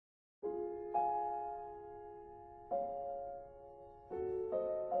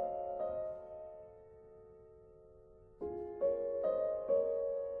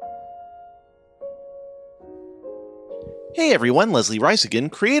Hey everyone, Leslie Rice again,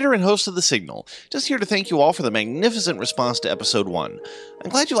 creator and host of The Signal. Just here to thank you all for the magnificent response to episode 1.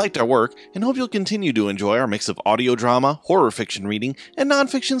 I'm glad you liked our work, and hope you'll continue to enjoy our mix of audio drama, horror fiction reading, and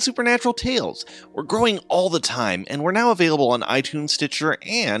nonfiction supernatural tales. We're growing all the time, and we're now available on iTunes, Stitcher,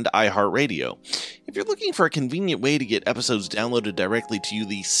 and iHeartRadio. If you're looking for a convenient way to get episodes downloaded directly to you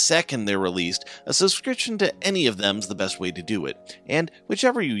the second they're released, a subscription to any of them's the best way to do it. And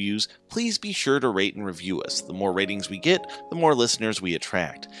whichever you use, please be sure to rate and review us. The more ratings we get, the more listeners we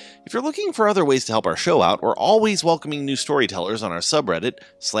attract. If you're looking for other ways to help our show out, we're always welcoming new storytellers on our subreddit,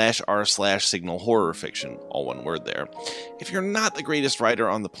 /r/signal horror fiction, all one word there. If you're not the greatest writer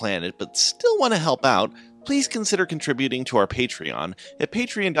on the planet, but still want to help out, please consider contributing to our Patreon at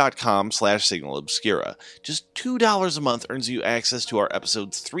patreon.com/signalobscura. Just $2 a month earns you access to our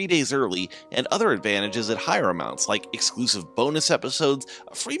episodes 3 days early and other advantages at higher amounts, like exclusive bonus episodes,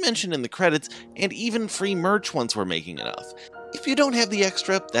 a free mention in the credits, and even free merch once we're making enough. If you don't have the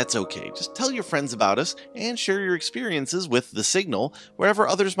extra, that's okay. Just tell your friends about us and share your experiences with The Signal wherever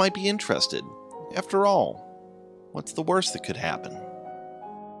others might be interested. After all, what's the worst that could happen?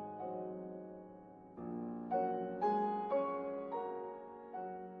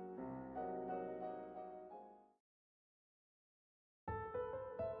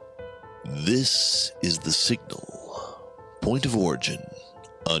 This is The Signal. Point of origin,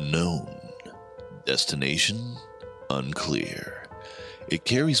 unknown. Destination, unclear. It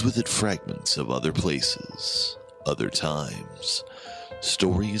carries with it fragments of other places, other times,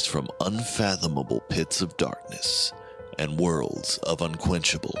 stories from unfathomable pits of darkness, and worlds of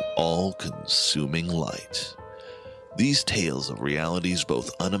unquenchable, all-consuming light. These tales of realities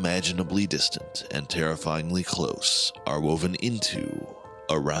both unimaginably distant and terrifyingly close are woven into,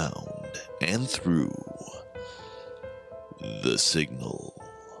 around, and through The Signal.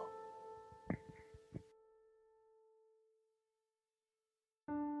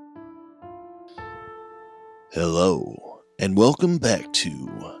 Hello, and welcome back to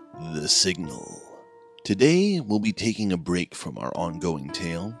The Signal. Today, we'll be taking a break from our ongoing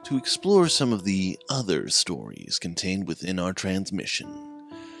tale to explore some of the other stories contained within our transmission.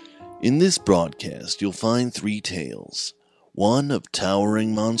 In this broadcast, you'll find 3 tales, one of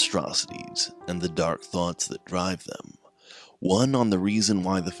towering monstrosities and the dark thoughts that drive them, one on the reason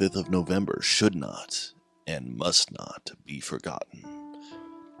why the 5th of November should not and must not be forgotten,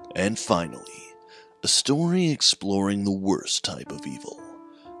 and finally, a story exploring the worst type of evil,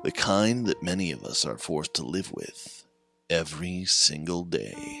 the kind that many of us are forced to live with every single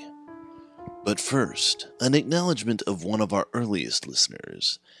day. But first, an acknowledgement of one of our earliest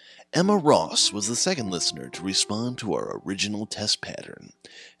listeners. Emma Ross was the second listener to respond to our original test pattern,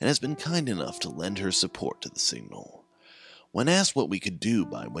 and has been kind enough to lend her support to The Signal. When asked what we could do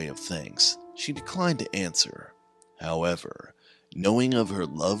by way of thanks, she declined to answer. However, knowing of her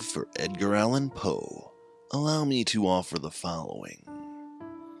love for Edgar Allan Poe, allow me to offer the following.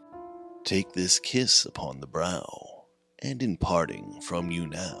 Take this kiss upon the brow, and in parting from you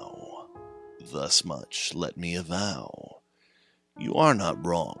now, thus much let me avow. You are not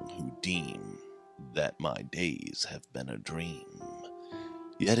wrong who deem that my days have been a dream.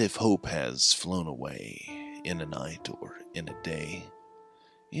 Yet if hope has flown away in a night or in a day,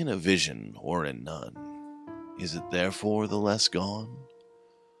 in a vision or in none, is it therefore the less gone?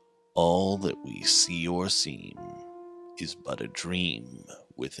 All that we see or seem is but a dream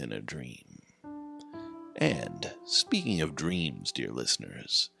within a dream. And speaking of dreams, dear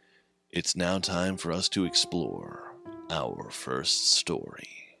listeners, it's now time for us to explore our first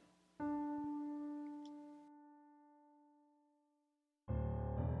story.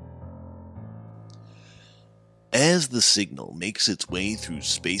 As the signal makes its way through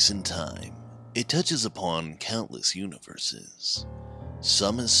space and time, it touches upon countless universes,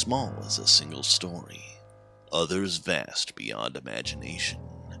 some as small as a single story, others vast beyond imagination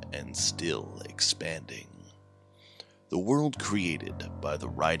and still expanding. The world created by the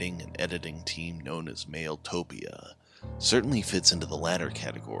writing and editing team known as Maeltopia certainly fits into the latter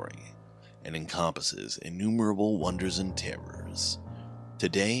category and encompasses innumerable wonders and terrors.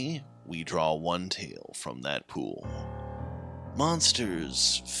 Today, we draw one tale from that pool.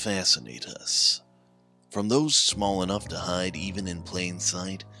 Monsters fascinate us. From those small enough to hide even in plain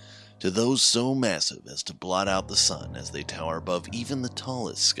sight, to those so massive as to blot out the sun as they tower above even the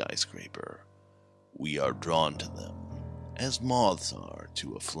tallest skyscraper. We are drawn to them, as moths are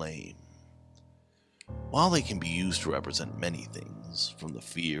to a flame. While they can be used to represent many things, from the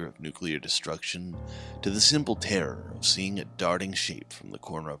fear of nuclear destruction to the simple terror of seeing a darting shape from the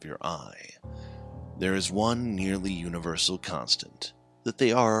corner of your eye, there is one nearly universal constant, that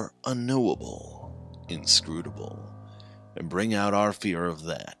they are unknowable, inscrutable, and bring out our fear of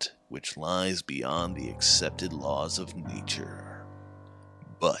that which lies beyond the accepted laws of nature.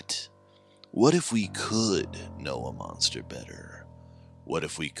 But what if we could know a monster better? What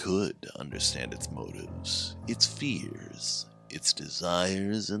if we could understand its motives, its fears, its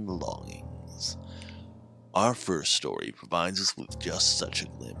desires and longings? Our first story provides us with just such a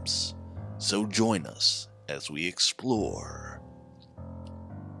glimpse, so join us as we explore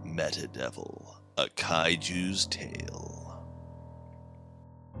Meta Devil, a Kaiju's Tale.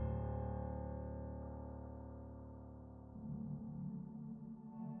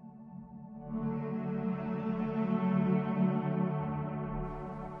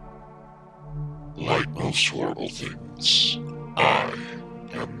 Like most horrible things, I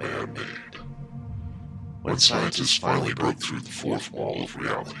am man-made. When scientists finally broke through the fourth wall of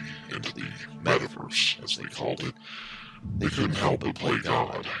reality into the metaverse, as they called it, they couldn't help but play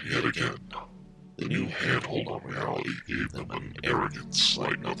God yet again. The new handhold on reality gave them an arrogance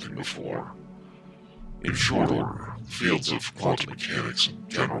like nothing before. In short order, the fields of quantum mechanics and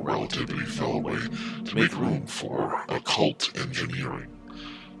general relativity fell away to make room for occult engineering.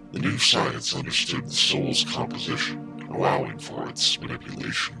 The new science understood the soul's composition, allowing for its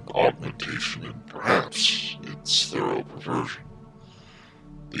manipulation, augmentation, and perhaps its thorough perversion.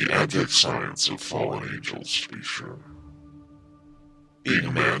 The abject science of fallen angels, to be sure. Being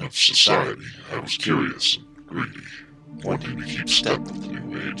a man of society, I was curious and greedy, wanting to keep step with the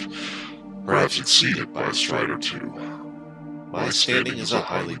new age, perhaps exceed it by a stride or two. My standing as a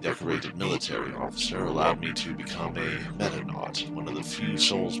highly decorated military officer allowed me to become a metanaut, one of the few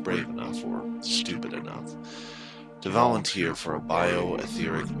souls brave enough, or stupid enough, to volunteer for a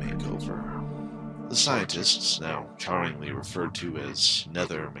bioetheric makeover. The scientists, now charmingly referred to as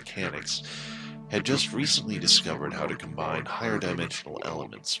nether mechanics, had just recently discovered how to combine higher dimensional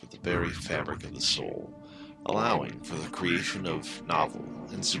elements with the very fabric of the soul, allowing for the creation of novel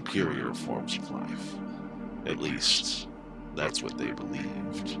and superior forms of life. At least, that's what they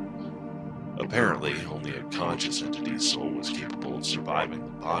believed. Apparently, only a conscious entity's soul was capable of surviving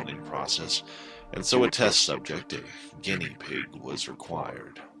the bonding process, and so a test subject, a guinea pig, was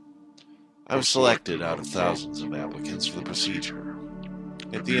required. I was selected out of thousands of applicants for the procedure.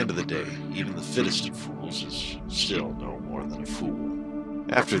 At the end of the day, even the fittest of fools is still no more than a fool.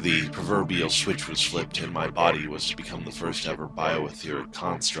 After the proverbial switch was flipped and my body was to become the first ever bioetheric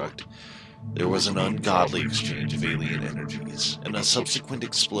construct, there was an ungodly exchange of alien energies, and a subsequent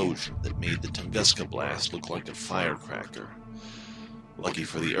explosion that made the Tunguska blast look like a firecracker. Lucky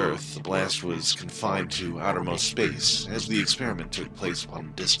for the Earth, the blast was confined to outermost space, as the experiment took place upon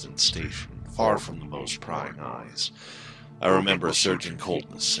a distant station, far from the most prying eyes. I remember a surging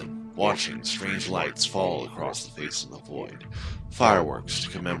coldness and watching strange lights fall across the face of the void, fireworks to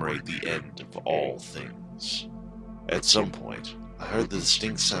commemorate the end of all things. At some point, I heard the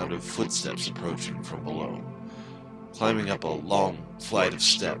distinct sound of footsteps approaching from below. Climbing up a long flight of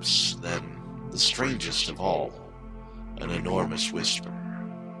steps, then, the strangest of all, an enormous whisper,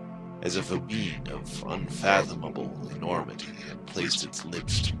 as if a being of unfathomable enormity had placed its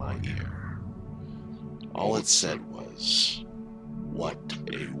lips to my ear. All it said was, "What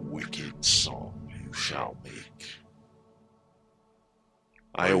a wicked song you shall make."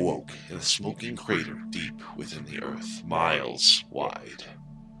 I awoke in a smoking crater deep within the earth, miles wide.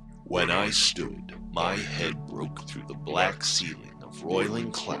 When I stood, my head broke through the black ceiling of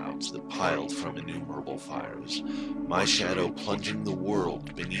roiling clouds that piled from innumerable fires, my shadow plunging the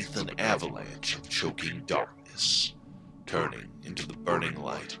world beneath an avalanche of choking darkness. Turning into the burning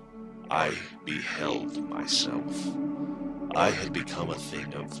light, I beheld myself. I had become a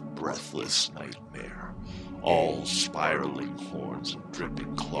thing of breathless nightmare, all spiraling horns and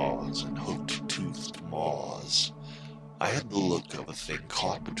dripping claws and hooked-toothed maws. I had the look of a thing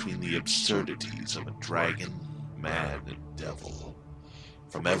caught between the absurdities of a dragon, man, and devil.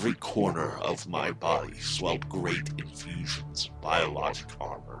 From every corner of my body swelled great infusions of biologic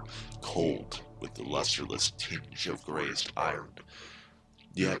armor, cold with the lusterless tinge of grayest iron,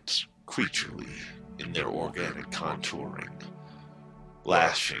 yet creaturely in their organic contouring.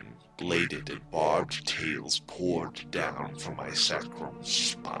 Lashing, bladed, and barbed tails poured down from my sacrum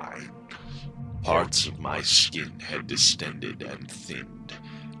spine. Parts of my skin had distended and thinned,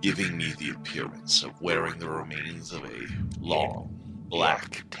 giving me the appearance of wearing the remains of a long,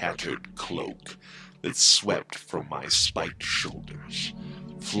 black, tattered cloak that swept from my spiked shoulders,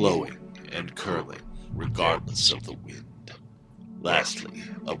 flowing and curling regardless of the wind. Lastly,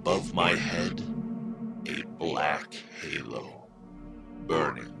 above my head, a black halo,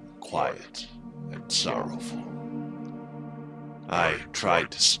 burning, quiet, and sorrowful. I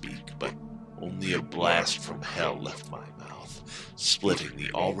tried to speak, but only a blast from hell left my mouth. beneath, splitting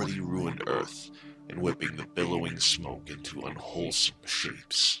the already ruined earth and whipping the billowing smoke into unwholesome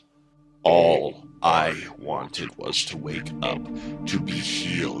shapes. All I wanted was to wake up, to be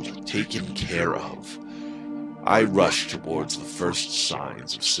healed, taken care of. I rushed towards the first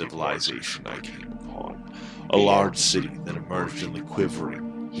signs of civilization I came upon, a large city that emerged in the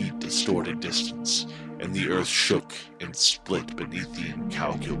quivering, heat-distorted distance, and the earth shook and split beneath the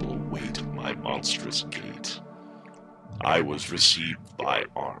incalculable weight of my monstrous gait. I was received by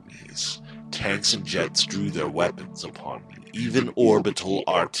armies. Tanks and jets drew their weapons upon me. Even orbital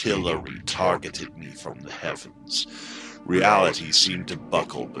artillery targeted me from the heavens. Reality seemed to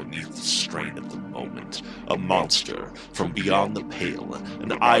buckle beneath the strain of the moment. A monster from beyond the pale,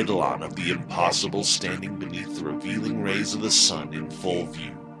 an eidolon of the impossible standing beneath the revealing rays of the sun in full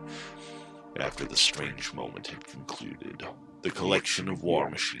view. After the strange moment had concluded, the collection of war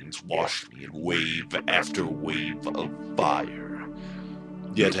machines washed me in wave after wave of fire.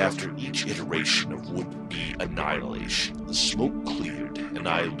 Yet after each iteration of would-be annihilation, the smoke cleared and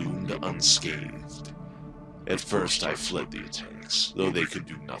I loomed unscathed. At first I fled the attacks, though they could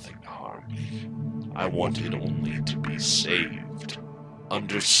do nothing to harm me. I wanted only to be saved,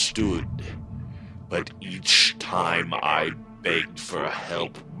 understood. But each time I begged for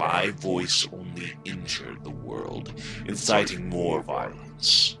help, my voice only injured the world, inciting more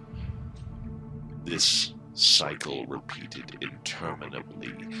violence. This cycle repeated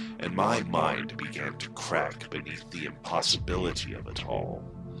interminably, and my mind began to crack beneath the impossibility of it all.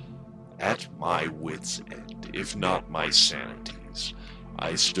 At my wits' end, if not my sanity's,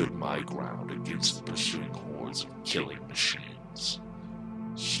 I stood my ground against the pursuing hordes of killing machines.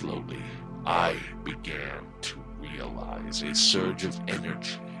 Slowly, I began to realize a surge of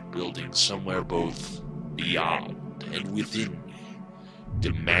energy building somewhere both beyond and within me,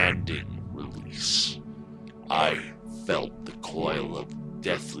 demanding release. I felt the coil of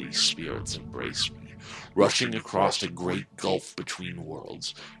deathly spirits embrace me, rushing across a great gulf between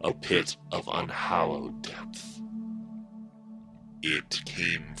worlds, a pit of unhallowed depth. It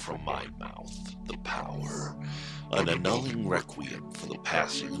came from my mouth, the power, an annulling requiem for the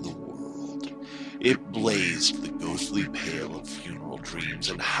passing of the world. It blazed the ghostly pale of funeral dreams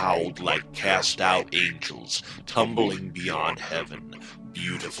and howled like cast-out angels, tumbling beyond heaven,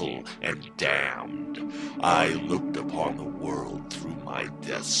 beautiful and damned. I looked upon the world through my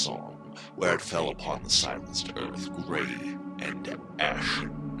death song, where it fell upon the silenced earth, gray and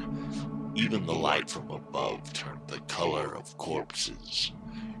ashen. Even the light from above turned the color of corpses.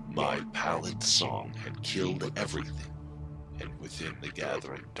 My pallid song had killed everything, and within the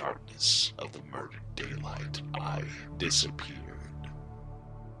gathering darkness of the murdered daylight, I disappeared.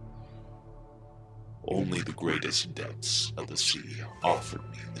 Only the greatest depths of the sea offered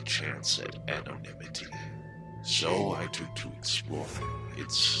me the chance at anonymity. So I took to exploring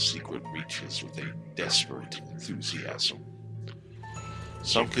its secret reaches with a desperate enthusiasm.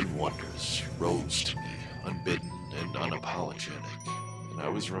 Sunken wonders rose to me, unbidden and unapologetic, and I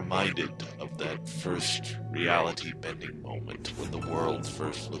was reminded of that first reality-bending moment when the world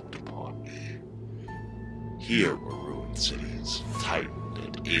first looked upon me. Here were ruined cities, titan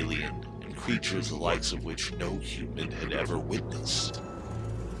and alien, and creatures the likes of which no human had ever witnessed.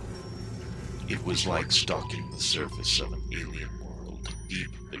 It was like stalking the surface of an alien world,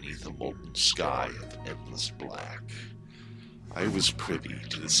 deep beneath a molten sky of endless black. I was privy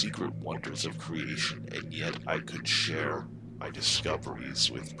to the secret wonders of creation, and yet I could share my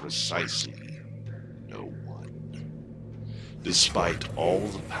discoveries with precisely no one. Despite all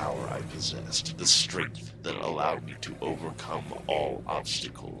the power I possessed, the strength that allowed me to overcome all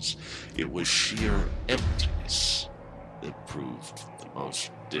obstacles, it was sheer emptiness that proved the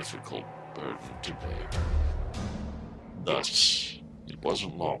most difficult burden to bear. Thus, it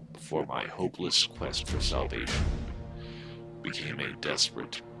wasn't long before my hopeless quest for salvation became a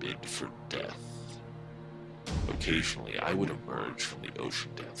desperate bid for death. Occasionally, I would emerge from the ocean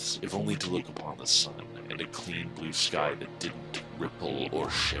depths, if only to look upon the sun and a clean blue sky that didn't ripple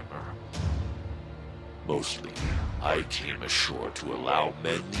or shimmer. Mostly, I came ashore to allow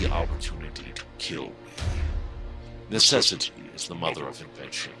men the opportunity to kill me. Necessity is the mother of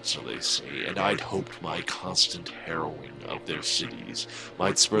invention, so they say, and I'd hoped my constant harrowing of their cities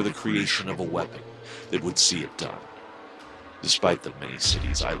might spur the creation of a weapon that would see it done. Despite the many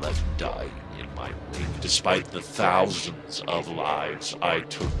cities I left dying in my wake, despite the thousands of lives I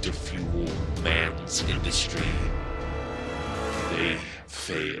took to fuel man's industry, they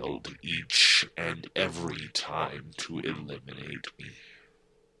failed each and every time to eliminate me.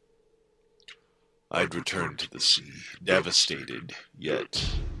 I'd returned to the sea, devastated,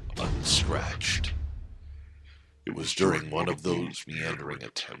 yet unscratched. It was during one of those meandering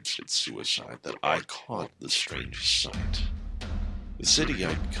attempts at suicide that I caught the strangest sight. The city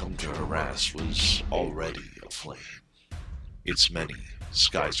I'd come to harass was already aflame. Its many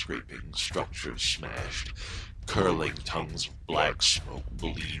skyscraping structures smashed, curling tongues of black smoke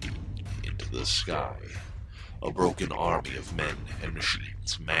bleeding into the sky. A broken army of men and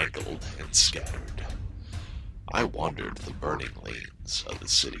machines mangled and scattered. I wandered the burning lanes of the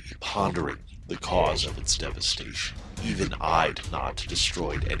city, pondering the cause of its devastation. Even I'd not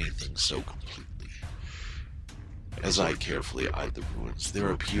destroyed anything so completely. As I carefully eyed the ruins,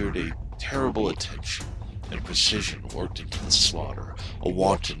 there appeared a terrible attention and precision worked into the slaughter, a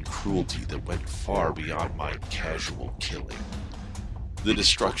wanton cruelty that went far beyond my casual killing. The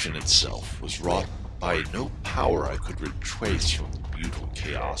destruction itself was wrought by no power I could retrace from the brutal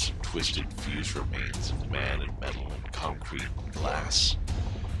chaos and twisted fused remains of man and metal and concrete and glass.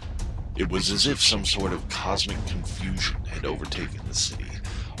 It was as if some sort of cosmic confusion had overtaken the city,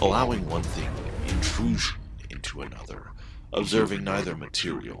 allowing one thing intrusion into another, observing neither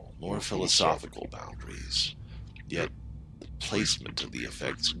material nor philosophical boundaries. Yet, the placement of the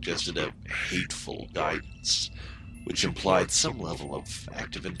effect suggested a hateful guidance, which implied some level of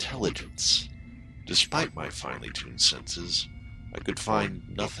active intelligence. Despite my finely tuned senses, I could find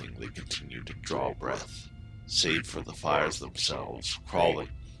nothing that continued to draw breath, save for the fires themselves, crawling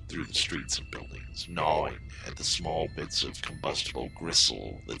through the streets and buildings, gnawing at the small bits of combustible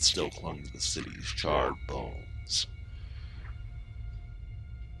gristle that still clung to the city's charred bones.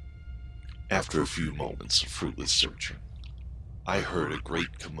 After a few moments of fruitless searching, I heard a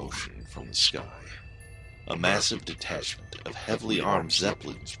great commotion from the sky. A massive detachment of heavily armed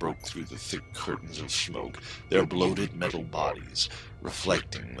zeppelins broke through the thick curtains of smoke, their bloated metal bodies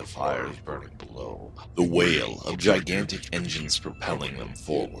reflecting the fires burning below, the wail of gigantic engines propelling them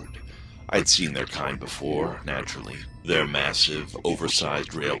forward. I'd seen their kind before, naturally. Their massive,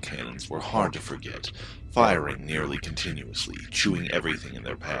 oversized rail cannons were hard to forget, firing nearly continuously, chewing everything in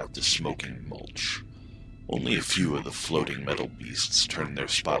their path to smoking mulch. Only a few of the floating metal beasts turned their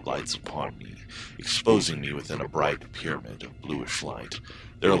spotlights upon me, exposing me within a bright pyramid of bluish light,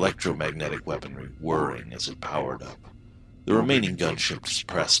 their electromagnetic weaponry whirring as it powered up. The remaining gunships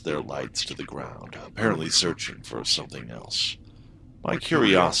pressed their lights to the ground, apparently searching for something else. My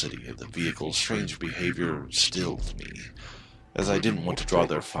curiosity at the vehicle's strange behavior stilled me, as I didn't want to draw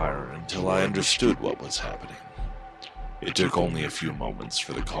their fire until I understood what was happening. It took only a few moments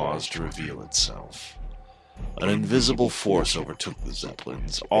for the cause to reveal itself. An invisible force overtook the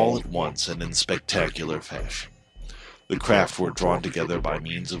Zeppelins, all at once and in spectacular fashion. The craft were drawn together by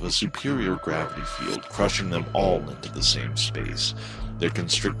means of a superior gravity field, crushing them all into the same space, their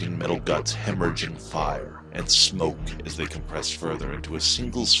constricting metal guts hemorrhaging fire and smoke as they compressed further into a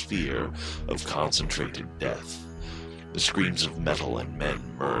single sphere of concentrated death. The screams of metal and men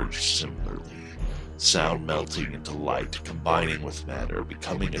merged similarly, sound melting into light, combining with matter,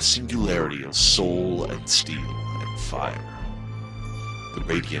 becoming a singularity of soul and steel and fire. The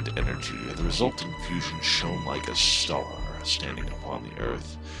radiant energy of the resulting fusion shone like a star standing upon the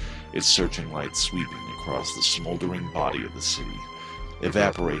earth, its searching light sweeping across the smoldering body of the city,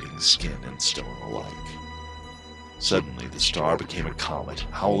 evaporating skin and stone alike. Suddenly the star became a comet,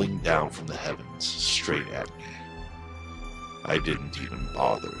 howling down from the heavens, straight at me. I didn't even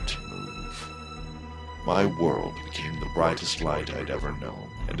bother to move. My world became the brightest light I'd ever known,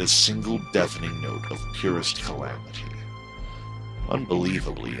 and a single deafening note of purest calamity.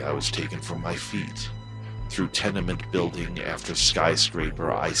 Unbelievably, I was taken from my feet. Through tenement building after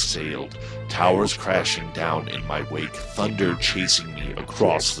skyscraper I sailed, towers crashing down in my wake, thunder chasing me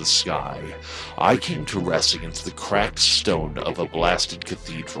across the sky. I came to rest against the cracked stone of a blasted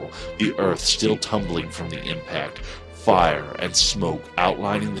cathedral, the earth still tumbling from the impact, fire and smoke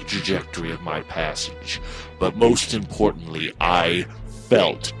outlining the trajectory of my passage. But most importantly, I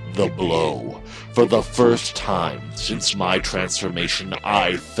felt the blow. For the first time since my transformation,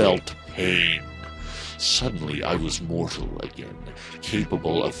 I felt pain. Suddenly, I was mortal again,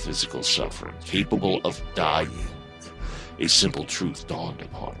 capable of physical suffering, capable of dying. A simple truth dawned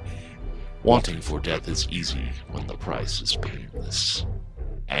upon me. Wanting for death is easy when the price is painless.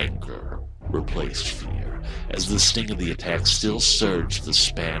 Anger replaced fear, as the sting of the attack still surged the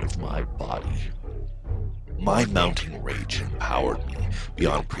span of my body. My mounting rage empowered me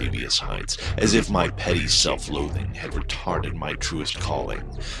beyond previous heights, as if my petty self-loathing had retarded my truest calling,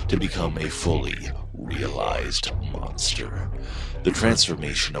 to become a fully realized monster. The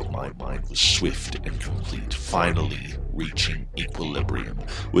transformation of my mind was swift and complete, finally reaching equilibrium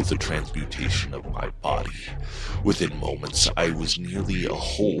with the transmutation of my body. Within moments, I was nearly a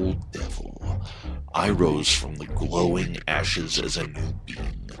whole devil. I rose from the glowing ashes as a new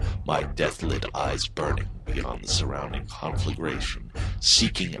being, my death-lit eyes burning beyond the surrounding conflagration,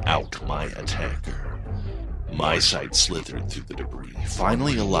 seeking out my attacker. My sight slithered through the debris,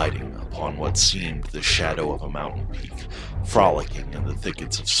 finally alighting upon what seemed the shadow of a mountain peak, frolicking in the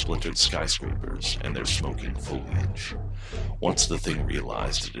thickets of splintered skyscrapers and their smoking foliage. Once the thing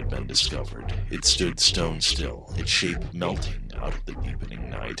realized it had been discovered, it stood stone still, its shape melting out of the deepening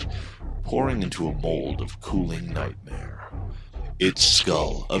night, pouring into a mold of cooling nightmare. Its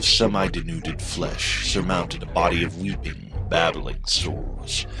skull of semi-denuded flesh surmounted a body of weeping, babbling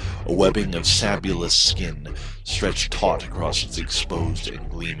sores. A webbing of sabulous skin stretched taut across its exposed and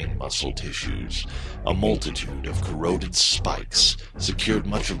gleaming muscle tissues. A multitude of corroded spikes secured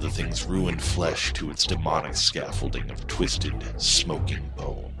much of the thing's ruined flesh to its demonic scaffolding of twisted, smoking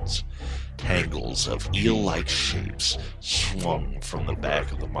bones. Tangles of eel-like shapes swung from the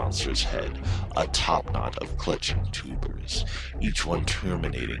back of the monster's head, a topknot of clutching tubers, each one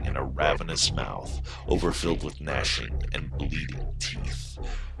terminating in a ravenous mouth overfilled with gnashing and bleeding teeth.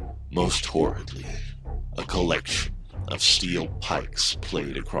 Most horridly, a collection of steel pikes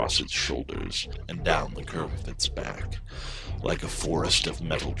played across its shoulders and down the curve of its back. Like a forest of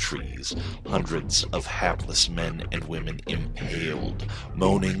metal trees, hundreds of hapless men and women impaled,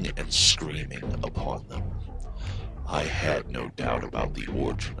 moaning and screaming upon them. I had no doubt about the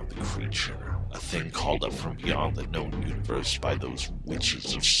origin of the creature, a thing called up from beyond the known universe by those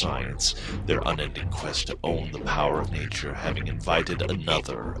witches of science, their unending quest to own the power of nature having invited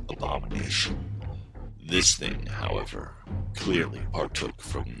another abomination. This thing, however, clearly partook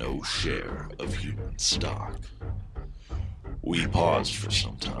from no share of human stock. We paused for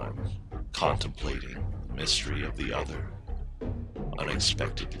some time, contemplating the mystery of the other.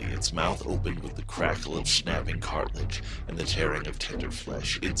 Unexpectedly, its mouth opened with the crackle of snapping cartilage and the tearing of tender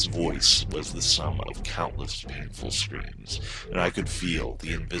flesh. Its voice was the sum of countless painful screams, and I could feel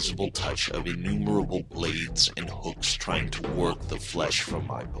the invisible touch of innumerable blades and hooks trying to work the flesh from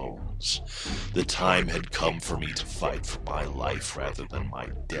my bones. The time had come for me to fight for my life rather than my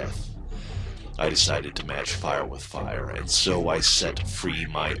death. I decided to match fire with fire, and so I set free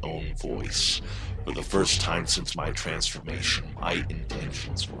my own voice. For the first time since my transformation, my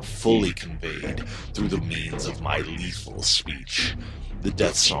intentions were fully conveyed through the means of my lethal speech. The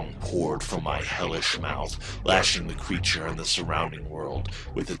death song poured from my hellish mouth, lashing the creature and the surrounding world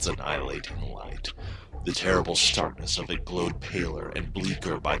with its annihilating light. The terrible starkness of it glowed paler and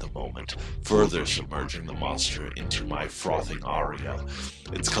bleaker by the moment, further submerging the monster into my frothing aria,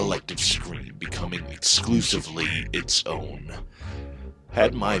 its collective scream becoming exclusively its own.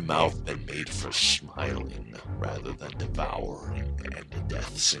 Had my mouth been made for smiling rather than devouring and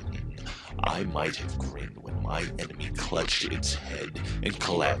death-singing, I might have grinned when my enemy clutched its head and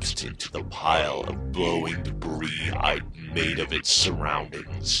collapsed into the pile of glowing debris I'd made of its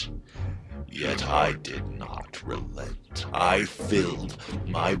surroundings. Yet I did not relent. I filled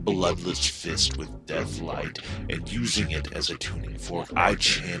my bloodless fist with death light, and using it as a tuning fork, I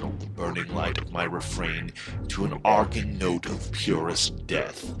channeled the burning light of my refrain to an arcing note of purest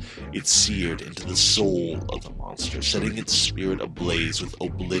death. It seared into the soul of the monster, setting its spirit ablaze with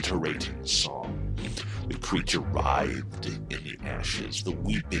obliterating song. The creature writhed in the ashes, the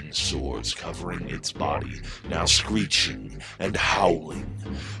weeping sores covering its body, now screeching and howling.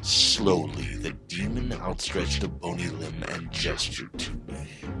 Slowly, the demon outstretched a bony limb and gestured to me.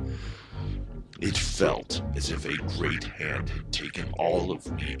 It felt as if a great hand had taken all of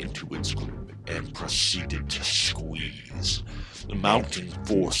me into its grip and proceeded to squeeze. The mounting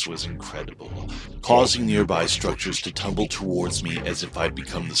force was incredible, causing nearby structures to tumble towards me as if I'd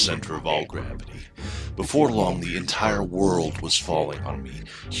become the center of all gravity. Before long, the entire world was falling on me.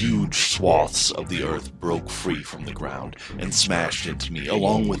 Huge swaths of the earth broke free from the ground and smashed into me,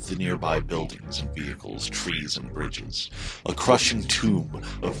 along with the nearby buildings and vehicles, trees and bridges. A crushing tomb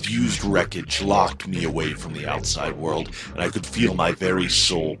of fused wreckage locked me away from the outside world, and I could feel my very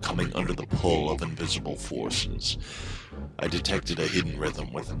soul coming under the pull of invisible forces. I detected a hidden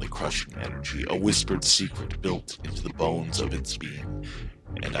rhythm within the crushing energy, a whispered secret built into the bones of its being.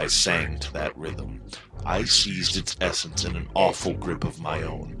 and I sang to that rhythm. I seized its essence in an awful grip of my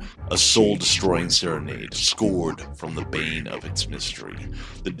own, a soul-destroying serenade scored from the bane of its mystery.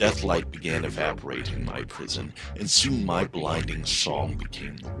 The deathlight began evaporating my prison, and soon my blinding song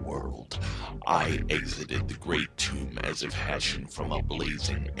became the world. I exited the great tomb as if hatching from a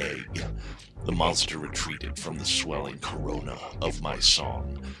blazing egg. The monster retreated from the swelling corona of my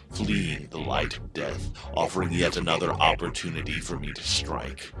song, fleeing the light of death, offering yet another opportunity for me to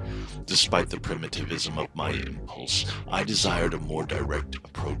strike. Despite the primitivism of my impulse, I desired a more direct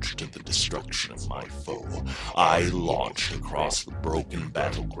approach to the destruction of my foe. I launched across the broken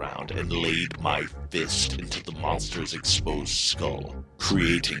battleground and laid my fist into the monster's exposed skull,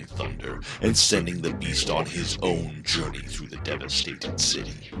 creating thunder and sending the beast on his own journey through the devastated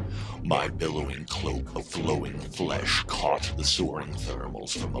city. My billowing cloak of flowing flesh caught the soaring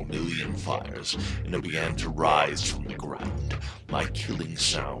thermals from a million fires, and it began to rise from the ground, my killing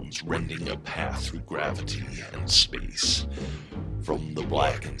sounds rending a path through gravity and space. From the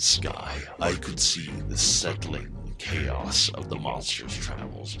blackened sky, I could see the settling chaos of the monster's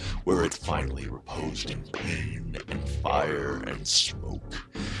travels, where it finally reposed in pain and fire and smoke.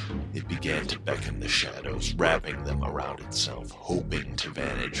 It began to beckon the shadows, wrapping them around itself, hoping to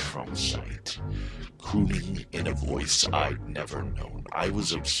vanish from sight. Crooning in a voice I'd never known, I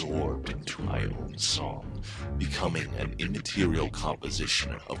was absorbed into my own song, becoming an immaterial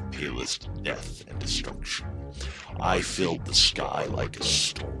composition of palest death and destruction. I filled the sky like a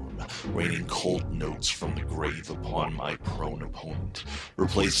storm, raining cold notes from the grave upon my prone opponent,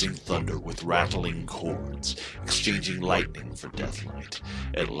 replacing thunder with rattling chords, exchanging lightning for deathlight.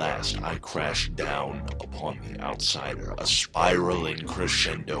 At last I crashed down upon the outsider, a spiraling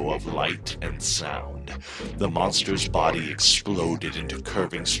crescendo of light and sound. The monster's body exploded into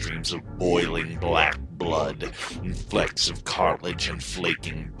curving streams of boiling black blood and flecks of cartilage and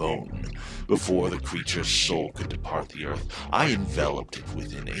flaking bone. Before the creature's soul could depart the earth, I enveloped it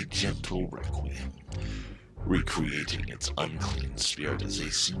within a gentle requiem, recreating its unclean spirit as a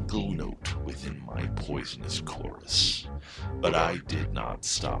single note within my poisonous chorus. But I did not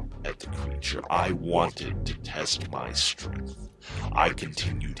stop at the creature. I wanted to test my strength. I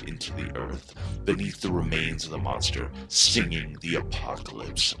continued into the earth, beneath the remains of the monster, singing the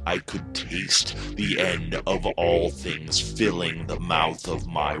apocalypse. I could taste the end of all things filling the mouth of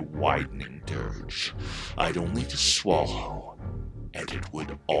my widening dirge. I'd only to swallow, and it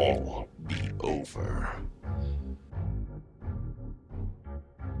would all be over.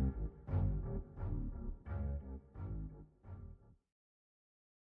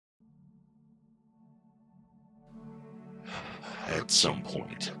 At some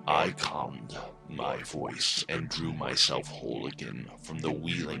point, I calmed my voice and drew myself whole again from the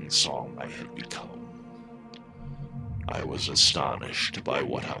wheeling song I had become. I was astonished by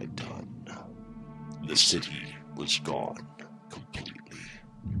what I'd done. The city was gone completely.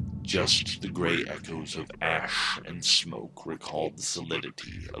 Just the gray echoes of ash and smoke recalled the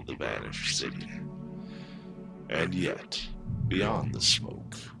solidity of the vanished city. And yet, beyond the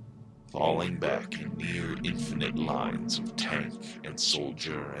smoke, falling back in near infinite lines of tank and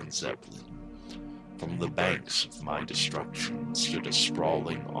soldier and zeppelin, from the banks of my destruction stood a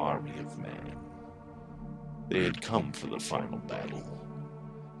sprawling army of men. They had come for the final battle.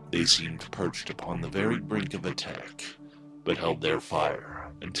 They seemed perched upon the very brink of attack, but held their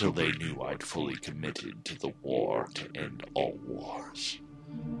fire until they knew I'd fully committed to the war to end all wars.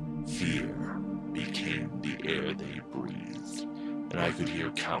 Fear became the air they breathed, and I could hear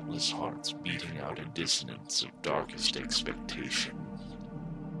countless hearts beating out a dissonance of darkest expectation.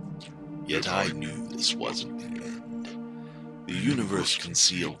 Yet I knew this wasn't the end. The universe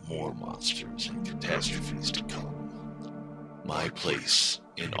concealed more monsters and catastrophes to come. My place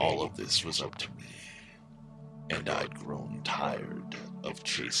in all of this was up to me, and I'd grown tired of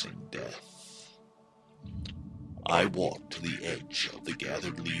chasing death. I walked to the edge of the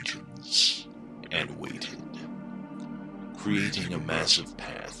gathered legions and waited. Creating a massive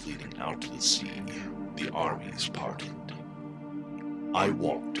path leading out to the sea, the armies parted. I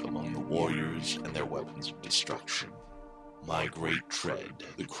walked among the warriors and their weapons of destruction, my great tread,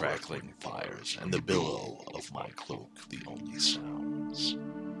 the crackling fires, and the billow of my cloak the only sounds.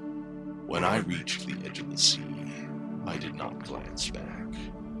 When I reached the edge of the sea, I did not glance back,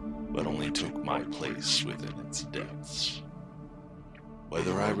 but only took my place within its depths.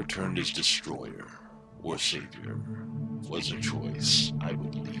 Whether I returned as destroyer or savior was a choice I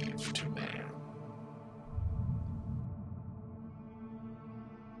would leave to man.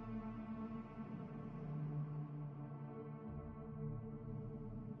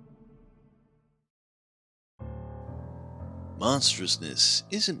 Monstrousness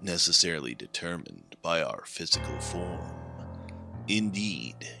isn't necessarily determined by our physical form.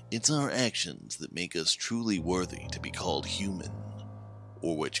 Indeed, it's our actions that make us truly worthy to be called human,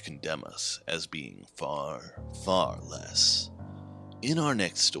 or which condemn us as being far, far less. In our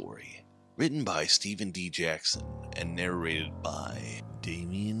next story, written by Stephen D. Jackson and narrated by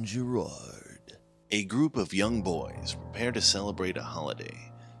Damien Girard, a group of young boys prepare to celebrate a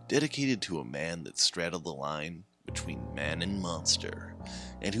holiday dedicated to a man that straddled the line between man and monster,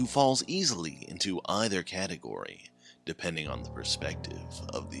 and who falls easily into either category, depending on the perspective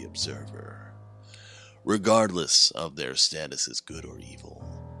of the observer. Regardless of their status as good or evil,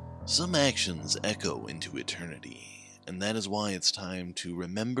 some actions echo into eternity, and that is why it's time to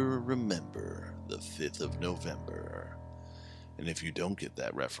remember the 5th of November. And if you don't get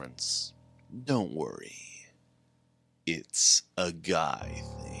that reference, don't worry. It's a guy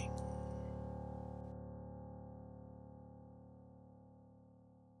thing.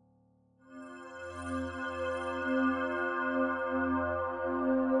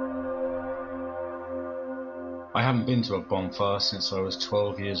 I haven't been to a bonfire since I was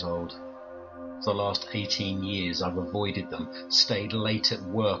 12 years old. For the last 18 years I've avoided them, stayed late at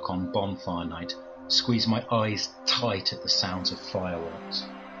work on bonfire night, squeezed my eyes tight at the sounds of fireworks.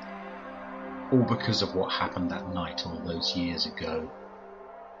 All because of what happened that night all those years ago.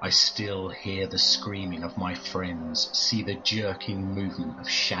 I still hear the screaming of my friends, see the jerking movement of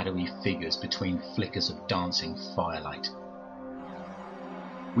shadowy figures between flickers of dancing firelight.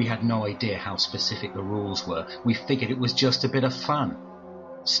 We had no idea how specific the rules were. We figured it was just a bit of fun.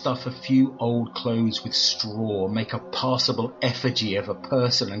 Stuff a few old clothes with straw, make a passable effigy of a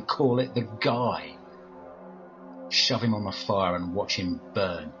person and call it the guy. Shove him on the fire and watch him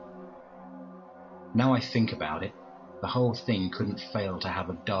burn. Now I think about it, the whole thing couldn't fail to have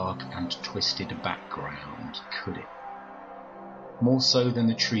a dark and twisted background, could it? More so than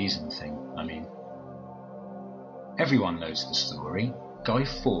the treason thing, I mean. Everyone knows the story. Guy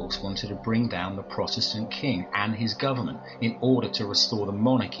Fawkes wanted to bring down the Protestant king and his government in order to restore the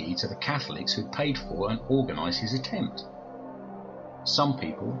monarchy to the Catholics who paid for and organised his attempt. Some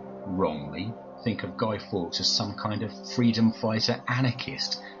people, wrongly, think of Guy Fawkes as some kind of freedom fighter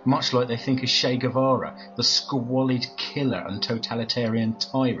anarchist, much like they think of Che Guevara, the squalid killer and totalitarian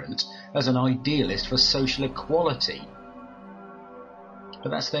tyrant, as an idealist for social equality. But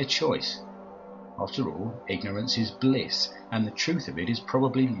that's their choice. After all, ignorance is bliss, and the truth of it is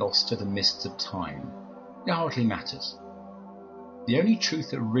probably lost to the mists of time. It hardly matters. The only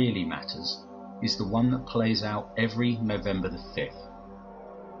truth that really matters is the one that plays out every November the 5th.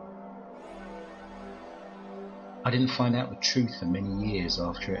 I didn't find out the truth for many years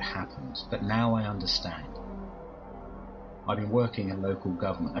after it happened, but now I understand. I've been working in local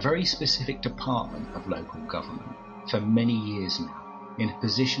government, a very specific department of local government, for many years now. In a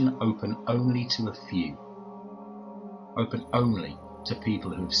position open only to a few. Open only to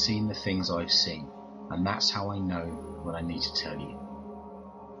people who have seen the things I've seen, and that's how I know what I need to tell you.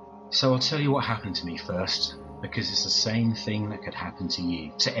 So I'll tell you what happened to me first, because it's the same thing that could happen to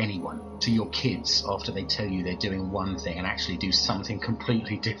you, to anyone, to your kids after they tell you they're doing one thing and actually do something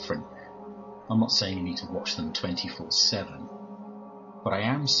completely different. I'm not saying you need to watch them 24/7, but I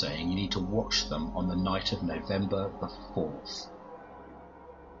am saying you need to watch them on the night of November the 4th.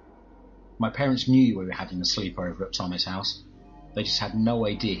 My parents knew we were having a sleepover at Tommy's house. They just had no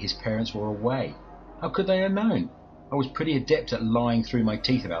idea his parents were away. How could they have known? I was pretty adept at lying through my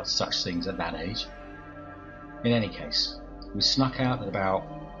teeth about such things at that age. In any case, we snuck out at about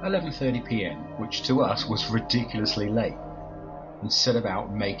 11:30 p.m, which to us was ridiculously late, and set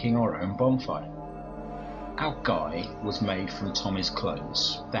about making our own bonfire. Our guy was made from Tommy's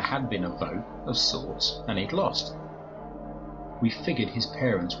clothes. There had been a vote of sorts, and he'd lost. We figured his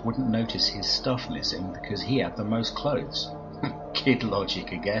parents wouldn't notice his stuff missing because he had the most clothes. Kid logic,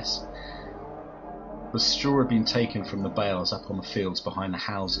 I guess. The straw had been taken from the bales up on the fields behind the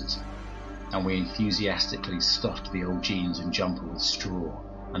houses, and we enthusiastically stuffed the old jeans and jumper with straw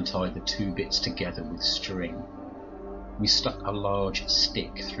and tied the two bits together with string. We stuck a large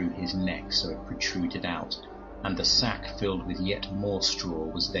stick through his neck so it protruded out, and the sack filled with yet more straw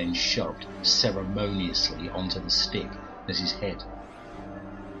was then shoved ceremoniously onto the stick as his head.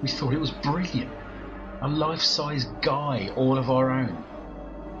 We thought it was brilliant. A life-size guy all of our own.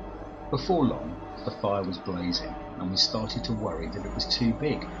 Before long, the fire was blazing, and we started to worry that it was too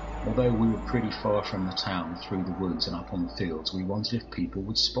big. Although we were pretty far from the town, through the woods and up on the fields, we wondered if people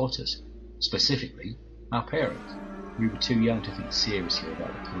would spot us. Specifically, our parents. We were too young to think seriously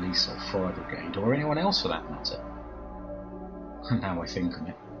about the police or fire brigade, or anyone else for that matter. And now I think on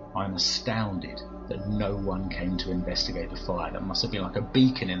it, I'm astounded that no one came to investigate the fire that must have been like a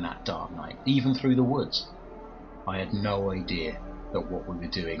beacon in that dark night, even through the woods. I had no idea that what we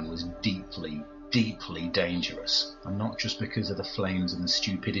were doing was deeply, deeply dangerous, and not just because of the flames and the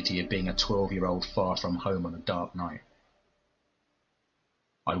stupidity of being a 12-year-old far from home on a dark night.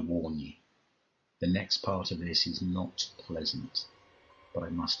 I warn you, the next part of this is not pleasant, but I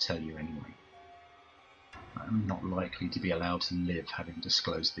must tell you anyway. I am not likely to be allowed to live having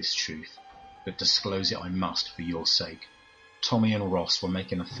disclosed this truth, but disclose it I must for your sake. Tommy and Ross were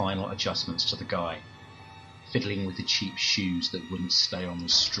making the final adjustments to the guy, fiddling with the cheap shoes that wouldn't stay on the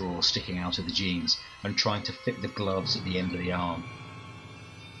straw sticking out of the jeans, and trying to fit the gloves at the end of the arm.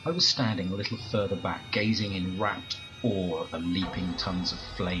 I was standing a little further back, gazing in rapt awe at the leaping tons of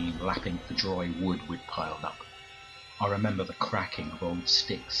flame lapping the dry wood we'd piled up. I remember the cracking of old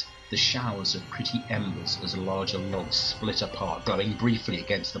sticks, the showers of pretty embers as larger logs split apart, glowing briefly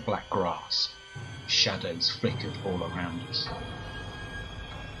against the black grass. Shadows flickered all around us.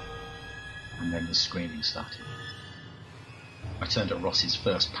 And then the screaming started. I turned at Ross's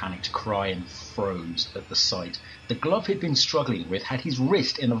first panicked cry and froze at the sight. The glove he'd been struggling with had his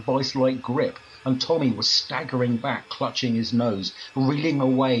wrist in a vice-like grip, and Tommy was staggering back, clutching his nose, reeling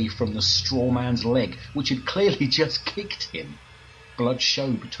away from the straw man's leg, which had clearly just kicked him. Blood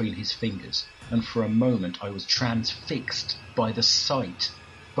showed between his fingers, and for a moment I was transfixed by the sight,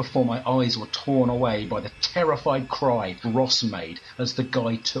 before my eyes were torn away by the terrified cry Ross made as the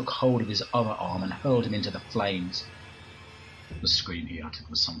guy took hold of his other arm and hurled him into the flames. The scream he uttered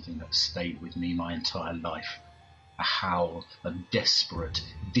was something that stayed with me my entire life. A howl of desperate,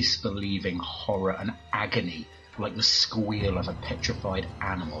 disbelieving horror and agony, like the squeal of a petrified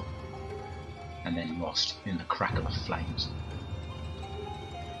animal, and then lost in the crack of the flames.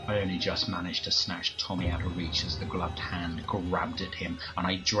 I only just managed to snatch Tommy out of reach as the gloved hand grabbed at him, and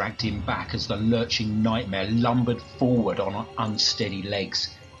I dragged him back as the lurching nightmare lumbered forward on unsteady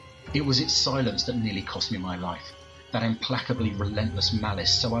legs. It was its silence that nearly cost me my life. That implacably relentless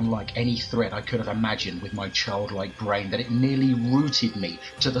malice, so unlike any threat I could have imagined with my childlike brain, that it nearly rooted me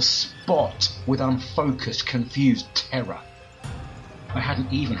to the spot with unfocused, confused terror. I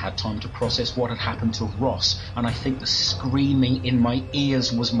hadn't even had time to process what had happened to Ross, and I think the screaming in my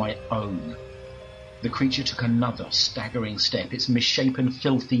ears was my own. The creature took another staggering step, its misshapen,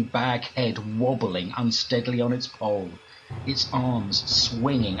 filthy bag head wobbling unsteadily on its pole, its arms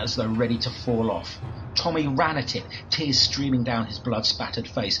swinging as though ready to fall off. Tommy ran at it, tears streaming down his blood-spattered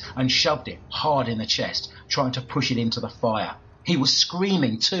face, and shoved it hard in the chest, trying to push it into the fire. He was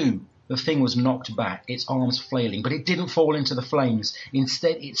screaming too. The thing was knocked back, its arms flailing, but it didn't fall into the flames.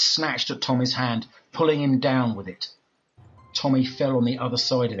 Instead, it snatched at Tommy's hand, pulling him down with it. Tommy fell on the other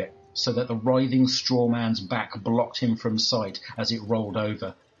side of it, so that the writhing straw man's back blocked him from sight as it rolled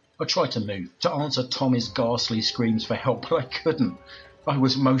over. I tried to move, to answer Tommy's ghastly screams for help, but I couldn't. I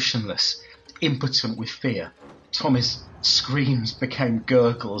was motionless, impotent with fear. Tommy's screams became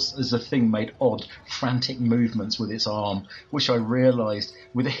gurgles as the thing made odd, frantic movements with its arm, which I realised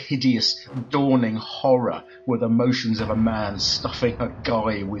with a hideous, dawning horror were the motions of a man stuffing a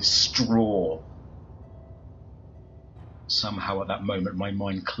guy with straw. Somehow at that moment my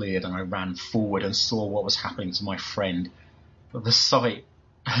mind cleared and I ran forward and saw what was happening to my friend. But the sight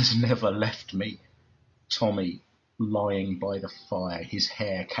has never left me. Tommy lying by the fire, his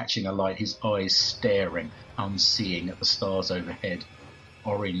hair catching alight, his eyes staring, unseeing at the stars overhead.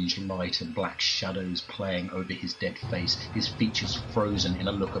 Orange light and black shadows playing over his dead face, his features frozen in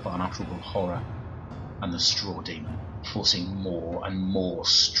a look of unutterable horror. And the straw demon, forcing more and more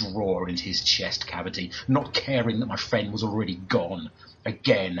straw into his chest cavity, not caring that my friend was already gone.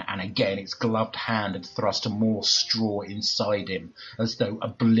 Again and again its gloved hand had thrust more straw inside him, as though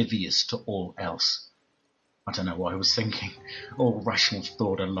oblivious to all else. I don't know what I was thinking. All rational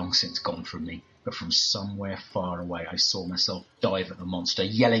thought had long since gone from me, but from somewhere far away I saw myself dive at the monster,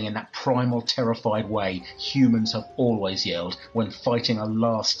 yelling in that primal, terrified way humans have always yelled when fighting a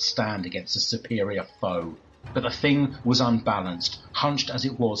last stand against a superior foe. But the thing was unbalanced. Hunched as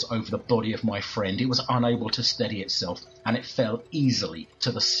it was over the body of my friend, it was unable to steady itself, and it fell easily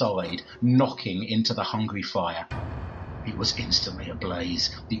to the side, knocking into the hungry fire. It was instantly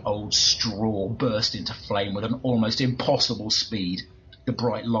ablaze. The old straw burst into flame with an almost impossible speed, the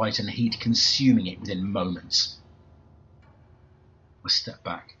bright light and heat consuming it within moments. I stepped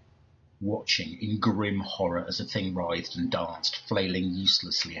back, watching in grim horror as the thing writhed and danced, flailing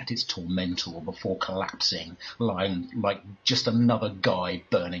uselessly at its tormentor before collapsing, lying like just another guy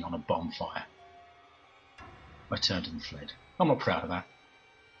burning on a bonfire. I turned and fled. I'm not proud of that.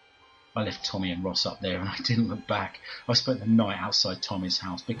 I left Tommy and Ross up there and I didn't look back. I spent the night outside Tommy's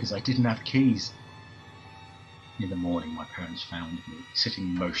house because I didn't have keys. In the morning, my parents found me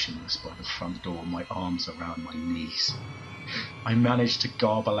sitting motionless by the front door, my arms around my knees. I managed to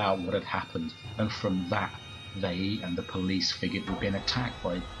garble out what had happened, and from that, they and the police figured we'd been attacked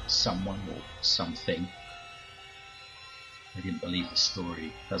by someone or something. They didn't believe the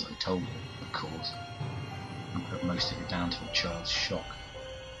story as I told it, of course, and put most of it down to a child's shock.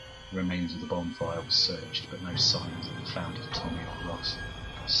 The remains of the bonfire was searched, but no signs had been found of Tommy or Ross.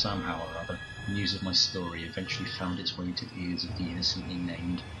 Somehow or other, news of my story eventually found its way to the ears of the innocently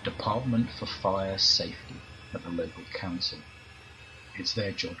named Department for Fire Safety at the local council. It's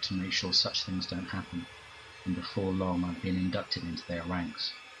their job to make sure such things don't happen, and before long I've been inducted into their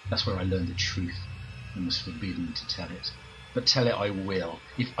ranks. That's where I learned the truth and was forbidden to tell it. But tell it I will,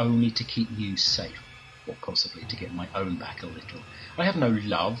 if only to keep you safe, or possibly to get my own back a little. I have no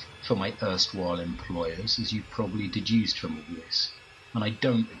love for my erstwhile employers, as you probably deduced from all this, and I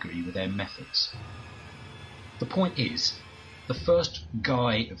don't agree with their methods. The point is, the first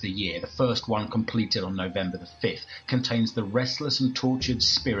Guy of the year, the first one completed on November the 5th, contains the restless and tortured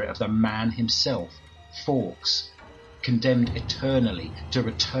spirit of the man himself, Fawkes, condemned eternally to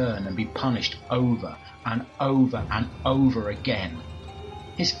return and be punished over and over and over again.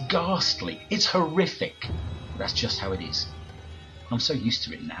 It's ghastly, it's horrific, but that's just how it is. I'm so used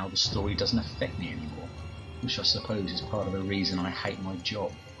to it now, the story doesn't affect me anymore, which I suppose is part of the reason I hate my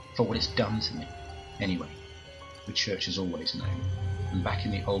job, for what it's done to me. Anyway, the church has always known, and back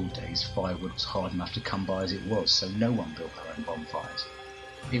in the old days, firewood was hard enough to come by as it was, so no one built their own bonfires.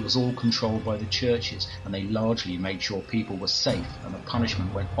 It was all controlled by the churches, and they largely made sure people were safe, and the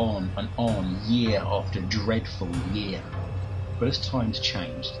punishment went on and on, year after dreadful year. But as times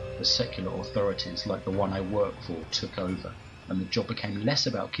changed, the secular authorities, like the one I work for, took over, and the job became less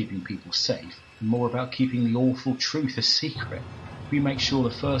about keeping people safe, and more about keeping the awful truth a secret. We make sure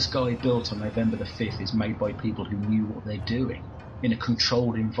the first guy built on November the 5th is made by people who knew what they're doing, in a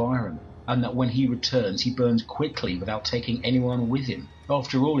controlled environment, and that when he returns, he burns quickly without taking anyone with him.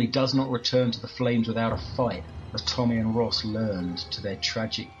 After all, he does not return to the flames without a fight, as Tommy and Ross learned to their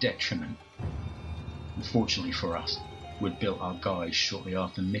tragic detriment. Unfortunately for us, we'd built our guys shortly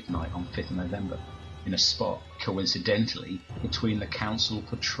after midnight on 5th of November, in a spot, coincidentally, between the council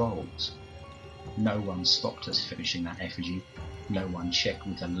patrols. No one stopped us finishing that effigy. No one checked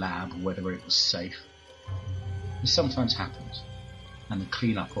with the lab whether it was safe. It sometimes happens, and the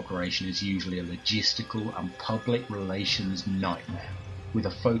clean-up operation is usually a logistical and public relations nightmare, with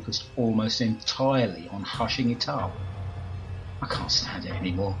a focus almost entirely on hushing it up. I can't stand it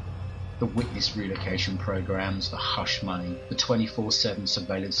anymore. The witness relocation programs, the hush money, the 24/7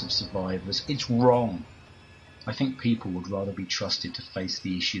 surveillance of survivors, it's wrong. I think people would rather be trusted to face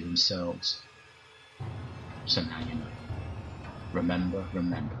the issue themselves. So now you know. Remember,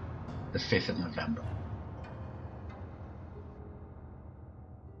 the 5th of November.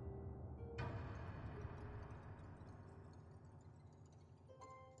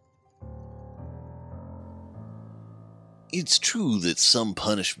 It's true that some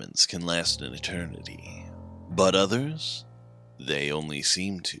punishments can last an eternity, but others, they only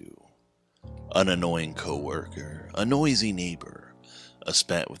seem to. An annoying coworker, a noisy neighbor, a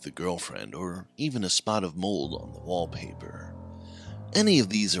spat with the girlfriend, or even a spot of mold on the wallpaper. Any of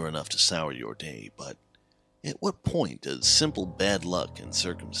these are enough to sour your day, but at what point does simple bad luck and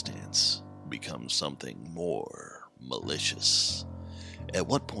circumstance become something more malicious? At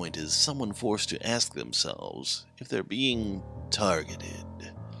what point is someone forced to ask themselves if they're being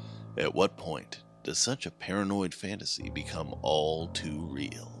targeted? At what point does such a paranoid fantasy become all too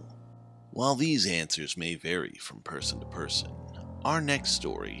real? While these answers may vary from person to person, our next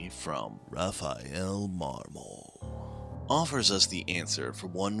story from Rafael Marmol offers us the answer for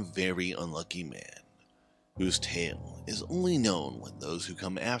one very unlucky man, whose tale is only known when those who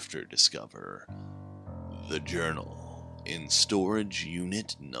come after discover the journal in storage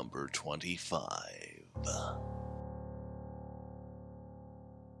unit number 25.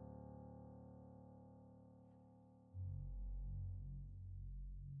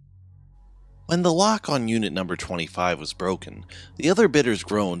 When the lock on unit number 25 was broken, the other bidders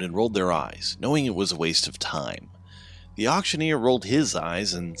groaned and rolled their eyes, knowing it was a waste of time. The auctioneer rolled his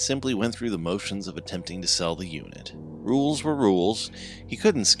eyes and simply went through the motions of attempting to sell the unit. Rules were rules. He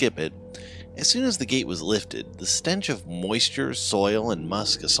couldn't skip it. As soon as the gate was lifted, the stench of moisture, soil, and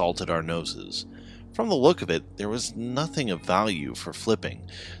musk assaulted our noses. From the look of it, there was nothing of value for flipping.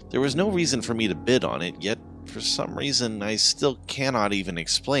 There was no reason for me to bid on it, yet for some reason I still cannot even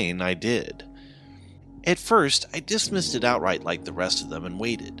explain I did. At first, I dismissed it outright like the rest of them and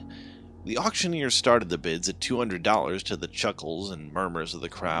waited. The auctioneer started the bids at $200 to the chuckles and murmurs of the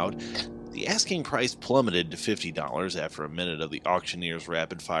crowd. The asking price plummeted to $50 after a minute of the auctioneer's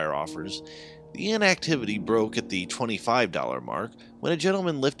rapid-fire offers. The inactivity broke at the $25 mark when a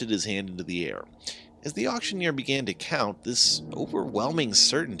gentleman lifted his hand into the air. As the auctioneer began to count, this overwhelming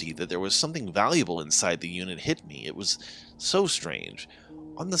certainty that there was something valuable inside the unit hit me. It was so strange.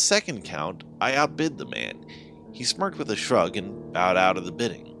 On the second count, I outbid the man. He smirked with a shrug and bowed out of the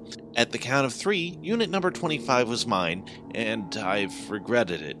bidding. At the count of 3, unit number 25 was mine, and I've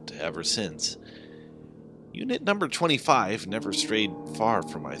regretted it ever since. Unit number 25 never strayed far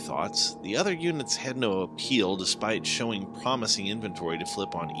from my thoughts. The other units had no appeal despite showing promising inventory to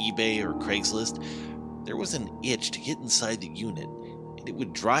flip on eBay or Craigslist. There was an itch to get inside the unit, and it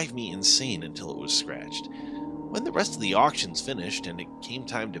would drive me insane until it was scratched. When the rest of the auctions finished and it came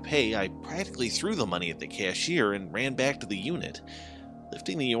time to pay, I practically threw the money at the cashier and ran back to the unit.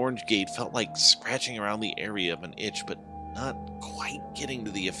 Lifting the orange gate felt like scratching around the area of an itch, but not quite getting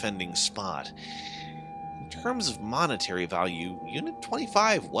to the offending spot. In terms of monetary value, Unit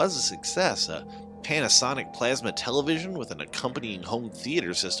 25 was a success. A Panasonic plasma television with an accompanying home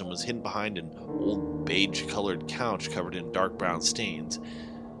theater system was hidden behind an old beige-colored couch covered in dark brown stains.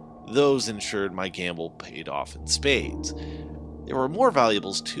 Those ensured my gamble paid off in spades. There were more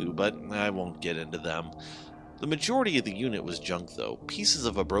valuables too, but I won't get into them. The majority of the unit was junk though. Pieces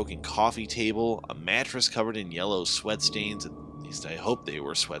of a broken coffee table, a mattress covered in yellow sweat stains, at least I hope they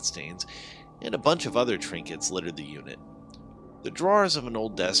were sweat stains, and a bunch of other trinkets littered the unit. The drawers of an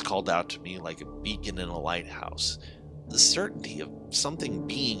old desk called out to me like a beacon in a lighthouse. The certainty of something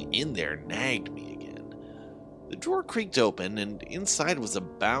being in there nagged me again. The drawer creaked open, and inside was a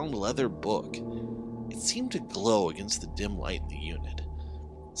bound leather book. It seemed to glow against the dim light in the unit.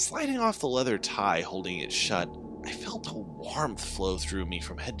 Sliding off the leather tie holding it shut, I felt a warmth flow through me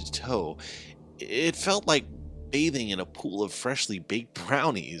from head to toe. It felt like bathing in a pool of freshly baked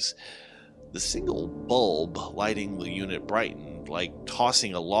brownies. The single bulb lighting the unit brightened, like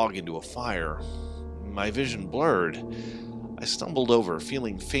tossing a log into a fire. My vision blurred. I stumbled over,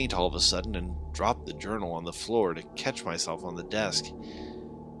 feeling faint all of a sudden, and dropped the journal on the floor to catch myself on the desk.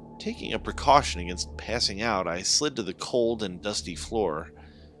 Taking a precaution against passing out, I slid to the cold and dusty floor.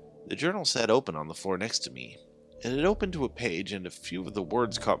 The journal sat open on the floor next to me. It had opened to a page, and a few of the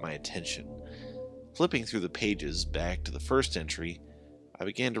words caught my attention. Flipping through the pages, back to the first entry, I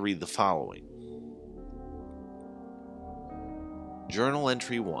began to read the following. Journal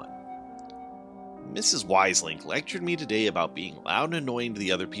Entry 1. Mrs. Wiselink lectured me today about being loud and annoying to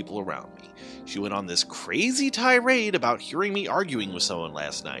the other people around me. She went on this crazy tirade about hearing me arguing with someone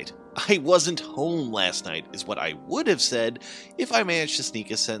last night. I wasn't home last night, is what I would have said if I managed to sneak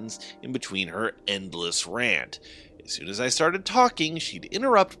a sentence in between her endless rant. As soon as I started talking, she'd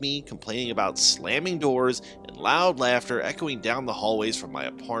interrupt me, complaining about slamming doors and loud laughter echoing down the hallways from my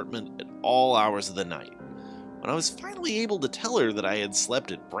apartment at all hours of the night. When I was finally able to tell her that I had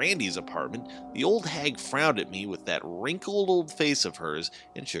slept at Brandy's apartment, the old hag frowned at me with that wrinkled old face of hers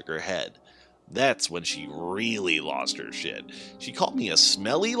and shook her head. That's when she really lost her shit. She called me a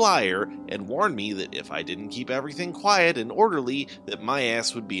smelly liar and warned me that if I didn't keep everything quiet and orderly, that my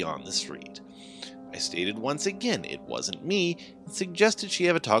ass would be on the street. I stated once again it wasn't me and suggested she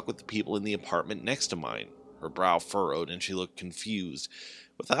have a talk with the people in the apartment next to mine. Her brow furrowed and she looked confused.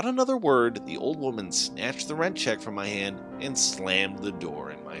 Without another word, the old woman snatched the rent check from my hand and slammed the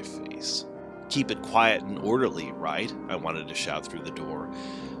door in my face. Keep it quiet and orderly, right? I wanted to shout through the door.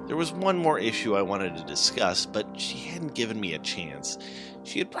 There was one more issue I wanted to discuss, but she hadn't given me a chance.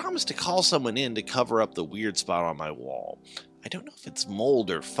 She had promised to call someone in to cover up the weird spot on my wall. I don't know if it's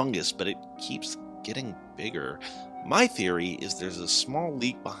mold or fungus, but it keeps getting bigger. My theory is there's a small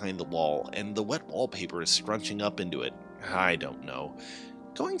leak behind the wall, and the wet wallpaper is scrunching up into it. I don't know.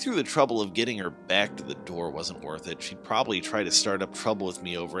 Going through the trouble of getting her back to the door wasn't worth it. She'd probably try to start up trouble with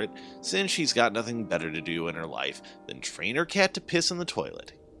me over it, since she's got nothing better to do in her life than train her cat to piss in the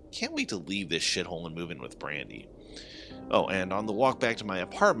toilet. Can't wait to leave this shithole and move in with Brandy. Oh, and on the walk back to my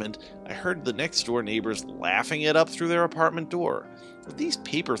apartment, I heard the next door neighbors laughing it up through their apartment door. With these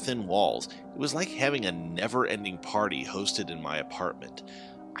paper-thin walls, it was like having a never-ending party hosted in my apartment.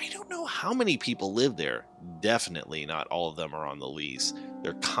 I don't know how many people live there. Definitely not all of them are on the lease.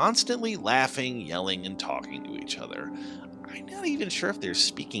 They're constantly laughing, yelling, and talking to each other. I'm not even sure if they're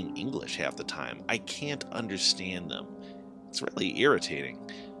speaking English half the time. I can't understand them. It's really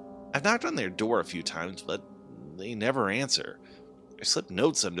irritating. I've knocked on their door a few times, but they never answer. I slip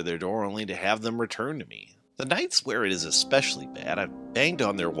notes under their door only to have them return to me. The nights where it is especially bad, I've banged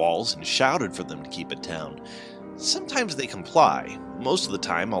on their walls and shouted for them to keep it down. Sometimes they comply. Most of the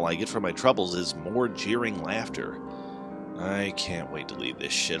time, all I get from my troubles is more jeering laughter. I can't wait to leave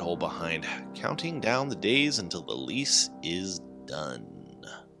this shithole behind, counting down the days until the lease is done.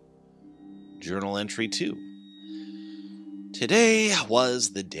 Journal entry 2. Today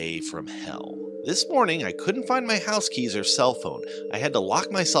was the day from hell. This morning, I couldn't find my house keys or cell phone. I had to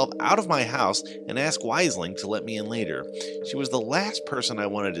lock myself out of my house and ask Wiseling to let me in later. She was the last person I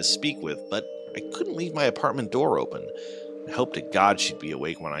wanted to speak with, but I couldn't leave my apartment door open. I hoped to God she'd be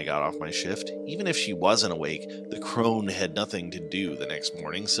awake when I got off my shift. Even if she wasn't awake, the crone had nothing to do the next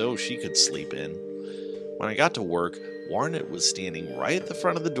morning, so she could sleep in. When I got to work, Warnett was standing right at the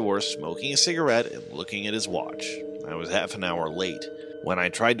front of the door, smoking a cigarette and looking at his watch. I was half an hour late. When I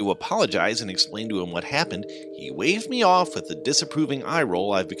tried to apologize and explain to him what happened, he waved me off with the disapproving eye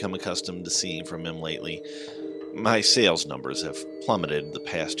roll I've become accustomed to seeing from him lately. My sales numbers have plummeted the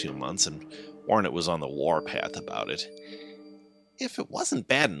past 2 months, and Warnett was on the warpath about it. If it wasn't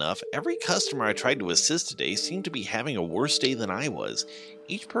bad enough, every customer I tried to assist today seemed to be having a worse day than I was.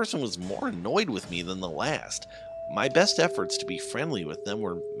 Each person was more annoyed with me than the last. My best efforts to be friendly with them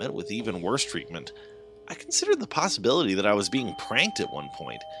were met with even worse treatment. I considered the possibility that I was being pranked at one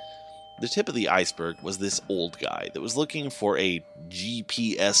point. The tip of the iceberg was this old guy that was looking for a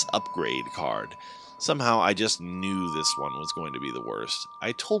GPS upgrade card. Somehow I just knew this one was going to be the worst.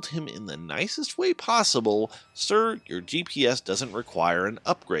 I told him in the nicest way possible, "Sir, your GPS doesn't require an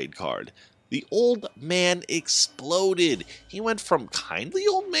upgrade card." The old man exploded. He went from kindly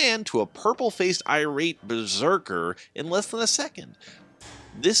old man to a purple-faced irate berserker in less than a second.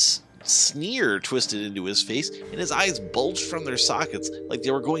 This sneer twisted into his face, and his eyes bulged from their sockets like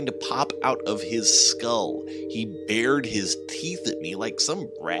they were going to pop out of his skull. He bared his teeth at me like some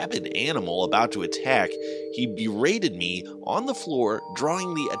rabid animal about to attack. He berated me on the floor,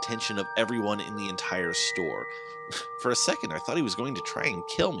 drawing the attention of everyone in the entire store. For a second, I thought he was going to try and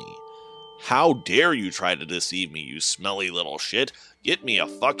kill me. "How dare you try to deceive me, you smelly little shit? Get me a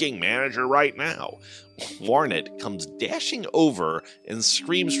fucking manager right now." Warnett comes dashing over and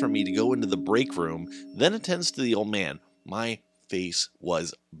screams for me to go into the break room, then attends to the old man. My face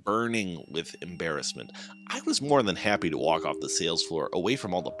was burning with embarrassment. I was more than happy to walk off the sales floor, away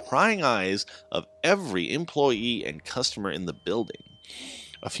from all the prying eyes of every employee and customer in the building.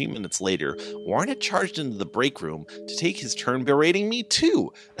 A few minutes later, Warnett charged into the break room to take his turn berating me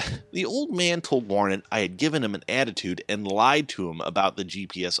too. The old man told Warnett I had given him an attitude and lied to him about the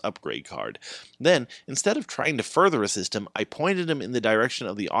GPS upgrade card. Then, instead of trying to further assist him, I pointed him in the direction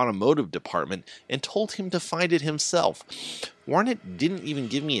of the automotive department and told him to find it himself. Warnett didn't even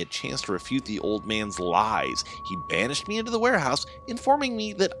give me a chance to refute the old man's lies. He banished me into the warehouse, informing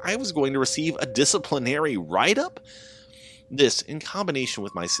me that I was going to receive a disciplinary write-up. This, in combination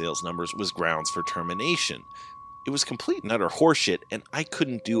with my sales numbers, was grounds for termination. It was complete and utter horseshit, and I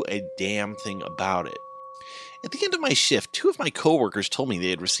couldn't do a damn thing about it. At the end of my shift, 2 of my coworkers told me they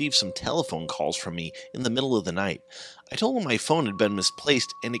had received some telephone calls from me in the middle of the night. I told them my phone had been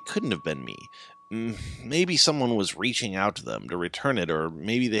misplaced, and it couldn't have been me. Maybe someone was reaching out to them to return it, or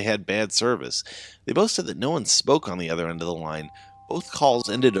maybe they had bad service. They both said that no one spoke on the other end of the line. Both calls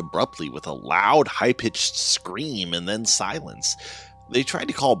ended abruptly with a loud, high-pitched scream and then silence. They tried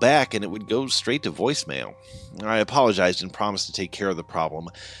to call back and it would go straight to voicemail. I apologized and promised to take care of the problem.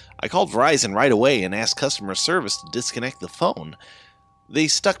 I called Verizon right away and asked customer service to disconnect the phone. They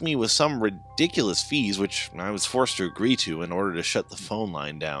stuck me with some ridiculous fees, which I was forced to agree to in order to shut the phone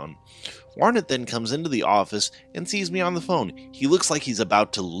line down. Warnett then comes into the office and sees me on the phone. He looks like he's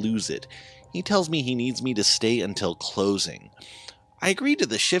about to lose it. He tells me he needs me to stay until closing. I agreed to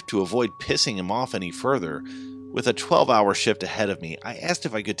the shift to avoid pissing him off any further. With a 12-hour shift ahead of me, I asked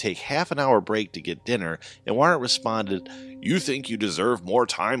if I could take half an hour break to get dinner, and Warnett responded, "You think you deserve more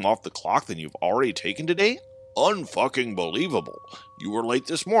time off the clock than you've already taken today? Unfucking believable. You were late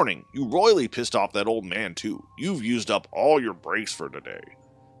this morning. You royally pissed off that old man too. You've used up all your breaks for today."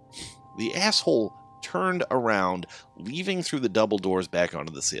 The asshole turned around, leaving through the double doors back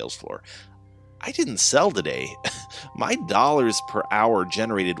onto the sales floor. I didn't sell today. My dollars per hour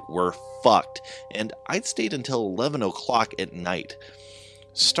generated were fucked, and I'd stayed until 11 o'clock at night.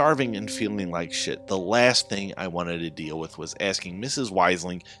 Starving and feeling like shit, the last thing I wanted to deal with was asking Mrs.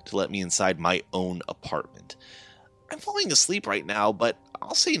 Wiseling to let me inside my own apartment. I'm falling asleep right now, but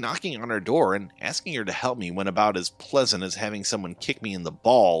I'll say knocking on her door and asking her to help me went about as pleasant as having someone kick me in the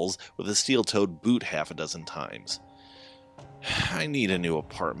balls with a steel-toed boot half a dozen times. I need a new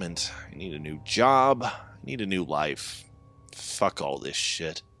apartment. I need a new job. I need a new life. Fuck all this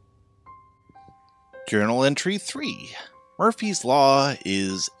shit. Journal entry 3. Murphy's Law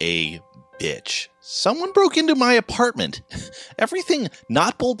is a bitch. Someone broke into my apartment. Everything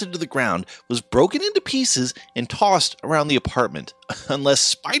not bolted to the ground was broken into pieces and tossed around the apartment. Unless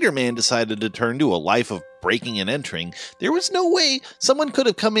Spider-Man decided to turn to a life of breaking and entering, there was no way someone could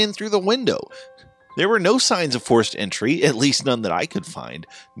have come in through the window. There were no signs of forced entry, at least none that I could find.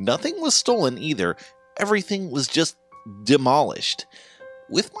 Nothing was stolen either. Everything was just demolished.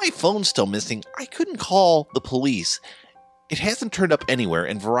 With my phone still missing, I couldn't call the police. It hasn't turned up anywhere,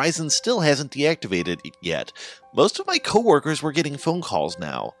 and Verizon still hasn't deactivated it yet. Most of my coworkers were getting phone calls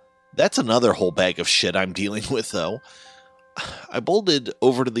now. That's another whole bag of shit I'm dealing with, though. I bolted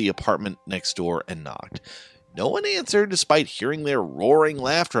over to the apartment next door and knocked. No one answered, despite hearing their roaring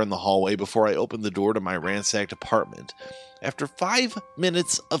laughter in the hallway before I opened the door to my ransacked apartment. After 5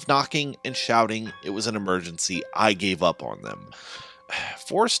 minutes of knocking and shouting it was an emergency, I gave up on them.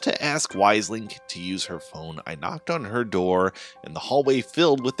 Forced to ask Wiselink to use her phone, I knocked on her door, and the hallway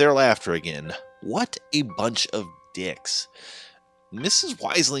filled with their laughter again. What a bunch of dicks. Mrs.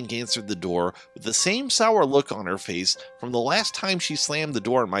 Wiselink answered the door with the same sour look on her face from the last time she slammed the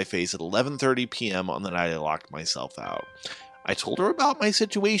door in my face at 11:30 p.m. on the night I locked myself out. I told her about my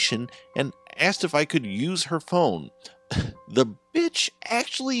situation and asked if I could use her phone. The bitch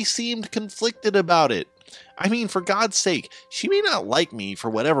actually seemed conflicted about it. I mean, for God's sake, she may not like me for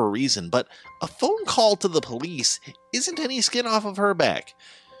whatever reason, but a phone call to the police isn't any skin off of her back.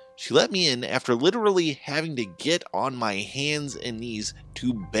 She let me in after literally having to get on my hands and knees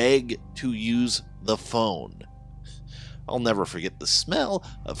to beg to use the phone. I'll never forget the smell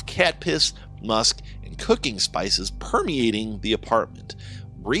of cat piss, musk, and cooking spices permeating the apartment.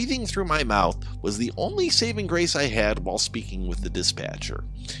 Breathing through my mouth was the only saving grace I had while speaking with the dispatcher.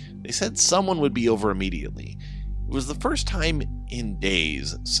 They said someone would be over immediately. It was the first time in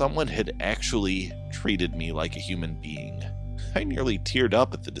days someone had actually treated me like a human being. I nearly teared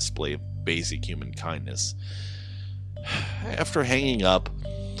up at the display of basic human kindness. After hanging up,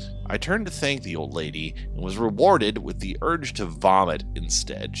 I turned to thank the old lady and was rewarded with the urge to vomit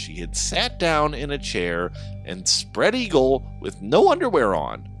instead. She had sat down in a chair and spread eagle with no underwear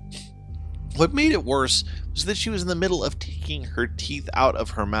on. What made it worse was that she was in the middle of taking her teeth out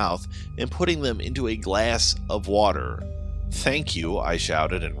of her mouth and putting them into a glass of water. "Thank you," I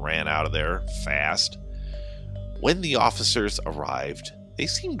shouted and ran out of there, fast. When the officers arrived, they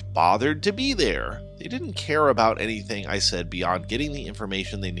seemed bothered to be there. They didn't care about anything I said beyond getting the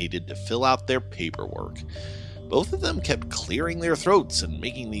information they needed to fill out their paperwork. Both of them kept clearing their throats and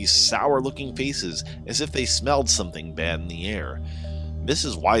making these sour-looking faces as if they smelled something bad in the air.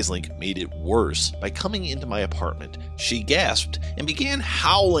 Mrs. Wiselink made it worse by coming into my apartment. She gasped and began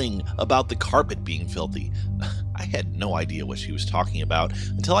howling about the carpet being filthy. I had no idea what she was talking about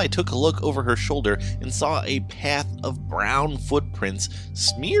until I took a look over her shoulder and saw a path of brown footprints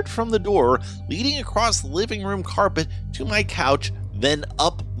smeared from the door, leading across the living room carpet to my couch, then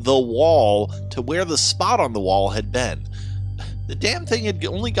up the wall to where the spot on the wall had been. The damn thing had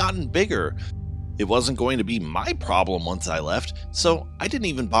only gotten bigger. It wasn't going to be my problem once I left, so I didn't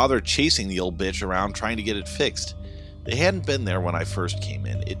even bother chasing the old bitch around trying to get it fixed. They hadn't been there when I first came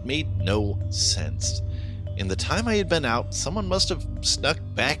in. It made no sense. In the time I had been out, someone must have snuck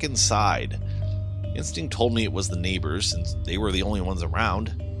back inside. Instinct told me it was the neighbors, since they were the only ones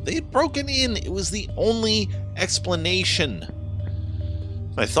around. They had broken in. It was the only explanation.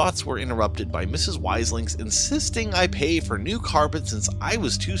 My thoughts were interrupted by Mrs. Wiselink's insisting I pay for new carpet since I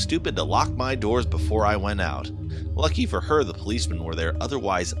was too stupid to lock my doors before I went out. Lucky for her, the policemen were there,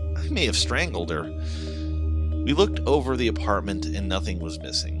 otherwise I may have strangled her. We looked over the apartment and nothing was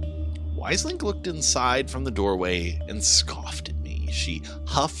missing. Wiselink looked inside from the doorway and scoffed at me. She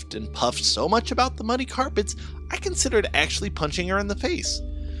huffed and puffed so much about the muddy carpets, I considered actually punching her in the face.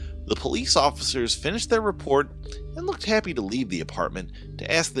 The police officers finished their report and looked happy to leave the apartment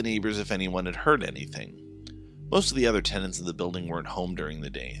to ask the neighbors if anyone had heard anything. Most of the other tenants of the building weren't home during the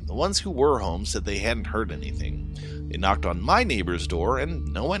day. The ones who were home said they hadn't heard anything. They knocked on my neighbor's door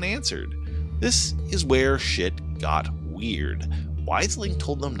and no one answered. This is where shit got weird. Wiselink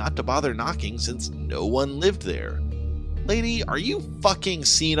told them not to bother knocking since no one lived there. "Lady, are you fucking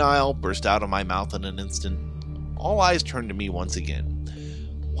senile?" burst out of my mouth in an instant. All eyes turned to me once again.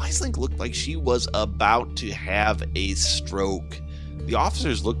 Wiselink looked like she was about to have a stroke. The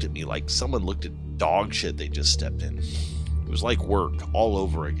officers looked at me like someone looked at dog shit they just stepped in. It was like work all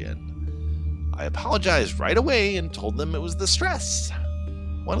over again. I apologized right away and told them it was the stress.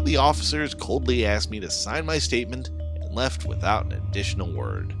 One of the officers coldly asked me to sign my statement and left without an additional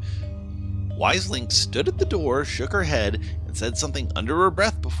word. Wiselink stood at the door, shook her head, and said something under her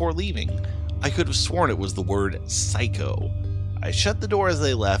breath before leaving. I could have sworn it was the word psycho. I shut the door as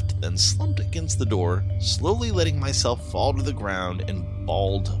they left, then slumped against the door, slowly letting myself fall to the ground and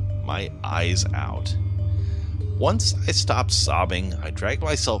bawled my eyes out. Once I stopped sobbing, I dragged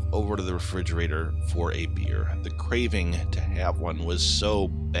myself over to the refrigerator for a beer. The craving to have one was so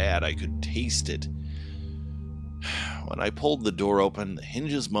bad I could taste it. When I pulled the door open, the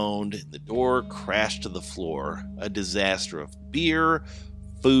hinges moaned, and the door crashed to the floor. A disaster of beer,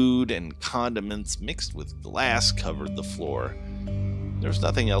 food, and condiments mixed with glass covered the floor. There was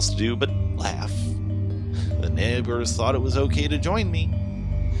nothing else to do but laugh. The neighbors thought it was okay to join me.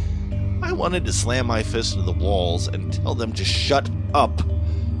 I wanted to slam my fist into the walls and tell them to shut up,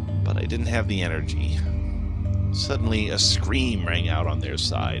 but I didn't have the energy. Suddenly, a scream rang out on their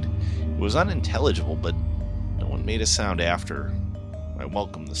side. It was unintelligible, but no one made a sound after. I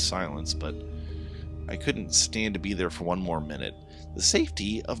welcomed the silence, but I couldn't stand to be there for one more minute. The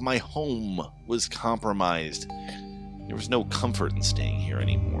safety of my home was compromised. There was no comfort in staying here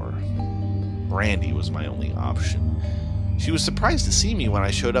anymore. Brandy was my only option. She was surprised to see me when I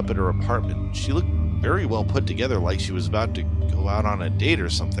showed up at her apartment. She looked very well put together, like she was about to go out on a date or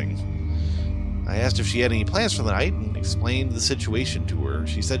something. I asked if she had any plans for the night and explained the situation to her.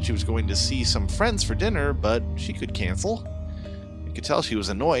 She said she was going to see some friends for dinner, but she could cancel. I could tell she was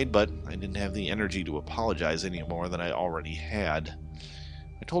annoyed, but I didn't have the energy to apologize any more than I already had.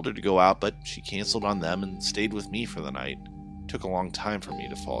 I told her to go out, but she canceled on them and stayed with me for the night. It took a long time for me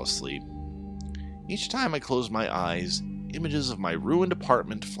to fall asleep. Each time I closed my eyes, images of my ruined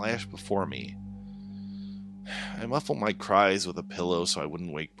apartment flashed before me. I muffled my cries with a pillow so I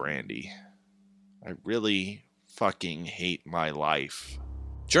wouldn't wake Brandy. I really fucking hate my life.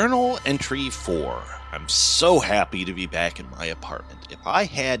 Journal entry 4. I'm so happy to be back in my apartment. If I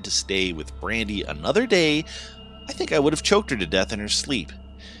had to stay with Brandy another day, I think I would have choked her to death in her sleep.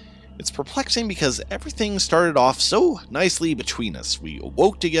 It's perplexing because everything started off so nicely between us. We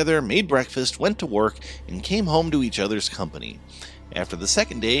awoke together, made breakfast, went to work, and came home to each other's company. After the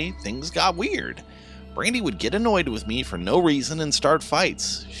second day, things got weird. Brandy would get annoyed with me for no reason and start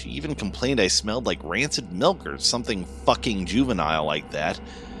fights. She even complained I smelled like rancid milk or something fucking juvenile like that.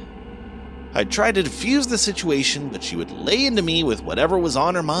 I'd try to defuse the situation, but she would lay into me with whatever was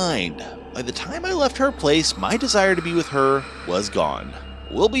on her mind. By the time I left her place, my desire to be with her was gone.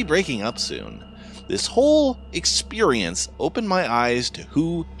 We'll be breaking up soon. This whole experience opened my eyes to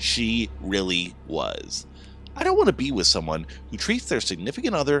who she really was. I don't want to be with someone who treats their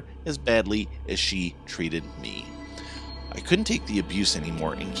significant other as badly as she treated me. I couldn't take the abuse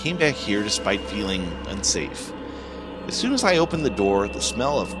anymore and came back here despite feeling unsafe. As soon as I opened the door, the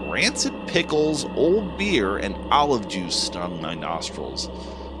smell of rancid pickles, old beer, and olive juice stung my nostrils.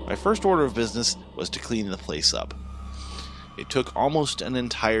 My first order of business was to clean the place up. It took almost an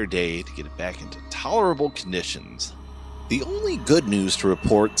entire day to get it back into tolerable conditions. The only good news to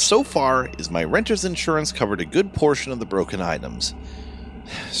report so far is my renter's insurance covered a good portion of the broken items.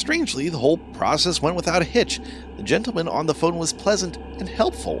 Strangely, the whole process went without a hitch. The gentleman on the phone was pleasant and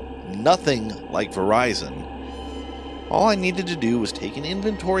helpful, nothing like Verizon. All I needed to do was take an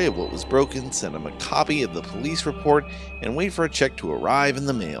inventory of what was broken, send him a copy of the police report, and wait for a check to arrive in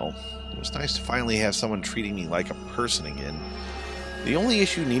the mail. It was nice to finally have someone treating me like a person again. The only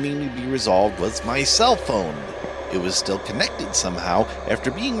issue needing to be resolved was my cell phone. It was still connected somehow.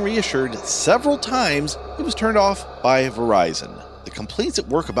 After being reassured several times, it was turned off by Verizon. The complaints at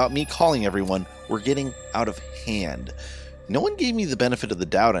work about me calling everyone were getting out of hand. No one gave me the benefit of the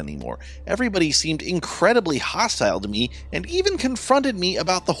doubt anymore. Everybody seemed incredibly hostile to me and even confronted me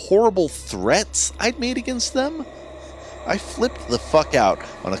about the horrible threats I'd made against them. I flipped the fuck out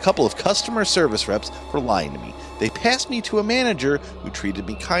on a couple of customer service reps for lying to me. They passed me to a manager who treated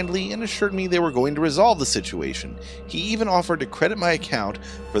me kindly and assured me they were going to resolve the situation. He even offered to credit my account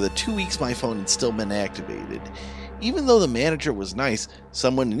for the 2 weeks my phone had still been activated. Even though the manager was nice,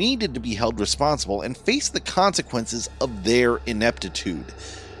 someone needed to be held responsible and face the consequences of their ineptitude.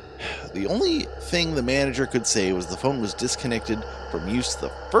 The only thing the manager could say was the phone was disconnected from use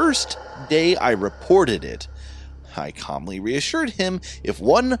the first day I reported it. I calmly reassured him if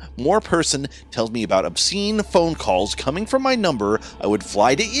one more person tells me about obscene phone calls coming from my number, I would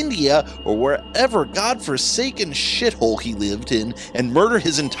fly to India or wherever godforsaken shithole he lived in and murder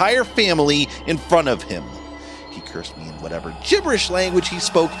his entire family in front of him. He cursed me in whatever gibberish language he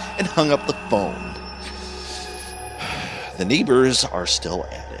spoke and hung up the phone. The neighbors are still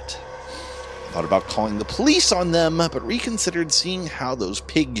at it. I thought about calling the police on them, but reconsidered seeing how those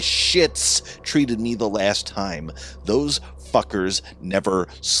pig shits treated me the last time. Those fuckers never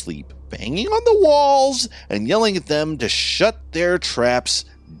sleep. Banging on the walls and yelling at them to shut their traps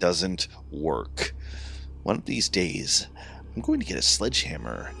doesn't work. One of these days, I'm going to get a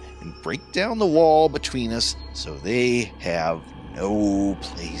sledgehammer and break down the wall between us so they have no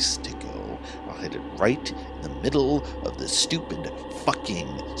place to go. I'll hit it right in the middle of the stupid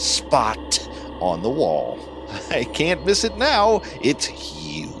fucking spot on the wall. I can't miss it now. It's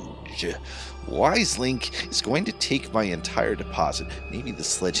huge. Wise Link is going to take my entire deposit. Maybe the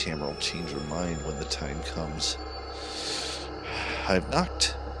sledgehammer will change her mind when the time comes. I've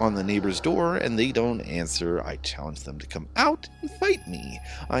knocked on the neighbor's door and they don't answer. I challenge them to come out and fight me.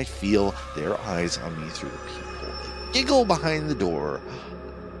 I feel their eyes on me through the peephole. They giggle behind the door.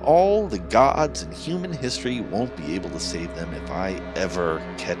 All the gods in human history won't be able to save them if I ever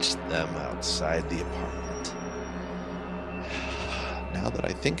catch them outside the apartment. Now that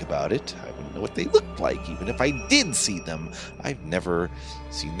I think about it, I wouldn't know what they looked like, even if I did see them. I've never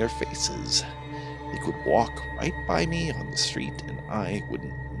seen their faces. They could walk right by me on the street and I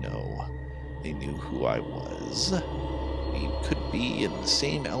wouldn't know. They knew who I was. We could be in the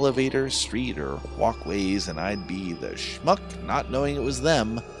same elevator, street, or walkways, and I'd be the schmuck not knowing it was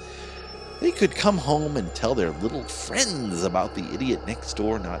them. They could come home and tell their little friends about the idiot next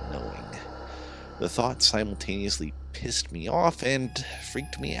door not knowing. The thought simultaneously pissed me off and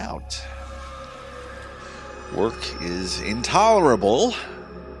freaked me out. Work is intolerable.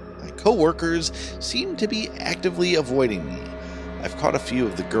 My co-workers seem to be actively avoiding me. I've caught a few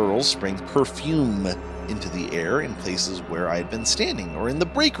of the girls spraying perfume into the air in places where I had been standing, or in the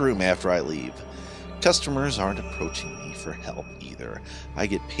break room after I leave. Customers aren't approaching me for help either. I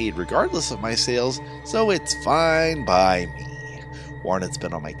get paid regardless of my sales, so it's fine by me. Warren's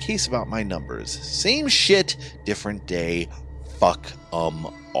been on my case about my numbers. Same shit, different day. Fuck 'em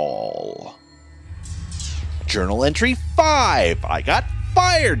all. Journal entry 5. I got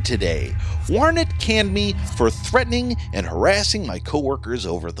fired today. Warren canned me for threatening and harassing my coworkers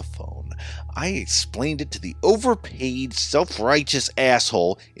over the phone. I explained it to the overpaid, self-righteous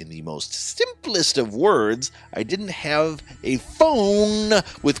asshole in the most simplest of words. I didn't have a phone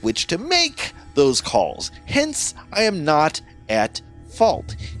with which to make those calls. Hence, I am not at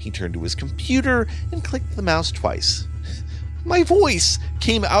fault. He turned to his computer and clicked the mouse twice. My voice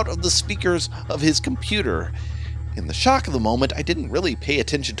came out of the speakers of his computer. In the shock of the moment, I didn't really pay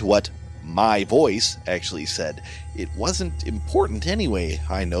attention to what my voice actually said. It wasn't important anyway.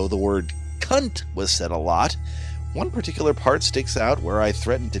 I know the word cunt was said a lot. One particular part sticks out where I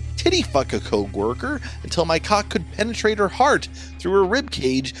threatened to titty fuck a co-worker until my cock could penetrate her heart through her rib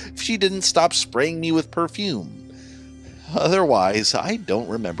cage if she didn't stop spraying me with perfume. Otherwise, I don't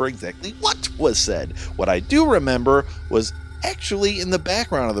remember exactly what was said. What I do remember was actually in the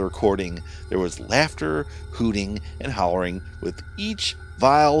background of the recording. There was laughter, hooting, and hollering with each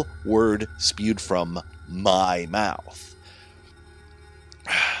vile word spewed from my mouth.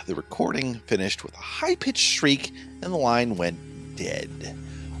 The recording finished with a high-pitched shriek, and the line went dead.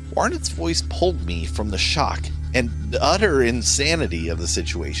 Warren's voice pulled me from the shock and the utter insanity of the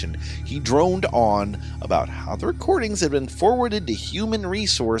situation. He droned on about how the recordings had been forwarded to human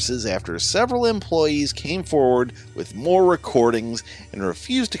resources after several employees came forward with more recordings and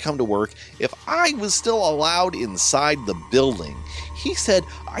refused to come to work if I was still allowed inside the building. He said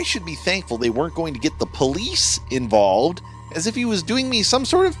I should be thankful they weren't going to get the police involved, as if he was doing me some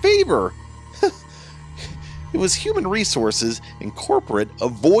sort of favor. It was human resources and corporate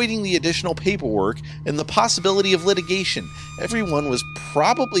avoiding the additional paperwork and the possibility of litigation. Everyone was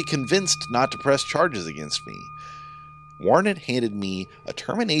probably convinced not to press charges against me. Warren handed me a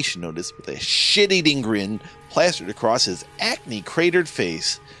termination notice with a shit-eating grin plastered across his acne-cratered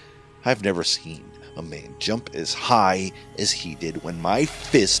face. I've never seen a man jump as high as he did when my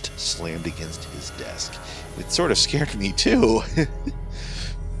fist slammed against his desk. It sort of scared me too.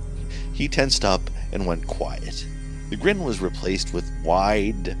 He tensed up and went quiet. The grin was replaced with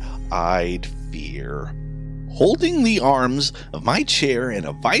wide-eyed fear. Holding the arms of my chair in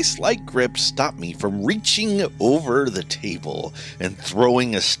a vice-like grip stopped me from reaching over the table and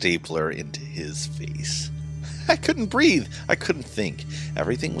throwing a stapler into his face. I couldn't breathe. I couldn't think.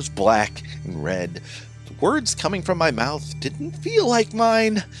 Everything was black and red. The words coming from my mouth didn't feel like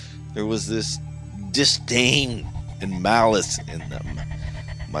mine. There was this disdain and malice in them.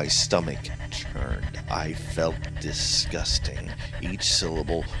 My stomach turned. I felt disgusting. Each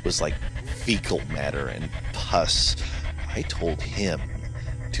syllable was like fecal matter and pus. I told him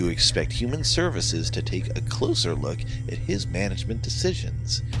to expect human services to take a closer look at his management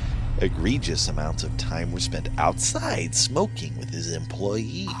decisions. Egregious amounts of time were spent outside smoking with his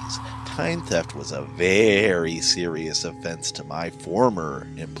employees. Time theft was a very serious offense to my former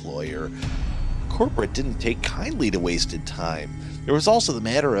employer. Corporate didn't take kindly to wasted time. There was also the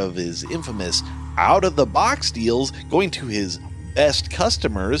matter of his infamous out-of-the-box deals going to his best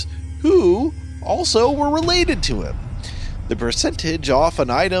customers, who also were related to him. The percentage off an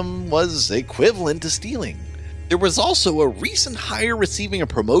item was equivalent to stealing. There was also a recent hire receiving a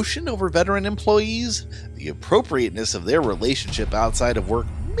promotion over veteran employees. The appropriateness of their relationship outside of work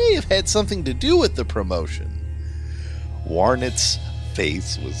may have had something to do with the promotion. Warnet's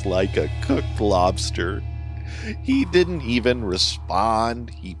face was like a cooked lobster. He didn't even respond.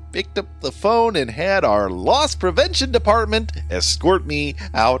 He picked up the phone and had our loss prevention department escort me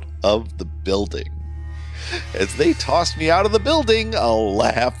out of the building. As they tossed me out of the building, a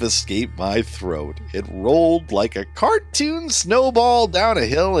laugh escaped my throat. It rolled like a cartoon snowball down a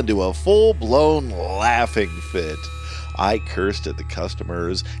hill into a full-blown laughing fit. I cursed at the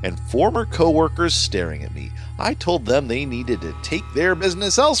customers and former co-workers staring at me. I told them they needed to take their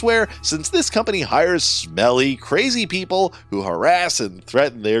business elsewhere since this company hires smelly, crazy people who harass and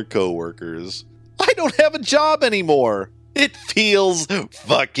threaten their co-workers. I don't have a job anymore. It feels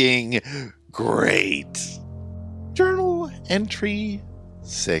fucking great. Journal entry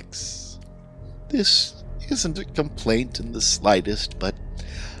 6. This isn't a complaint in the slightest, but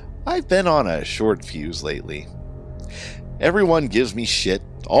I've been on a short fuse lately. Everyone gives me shit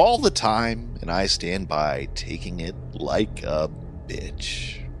all the time, and I stand by taking it like a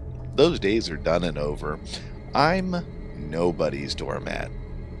bitch. Those days are done and over. I'm nobody's doormat.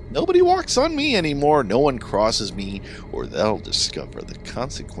 Nobody walks on me anymore. No one crosses me, or they'll discover the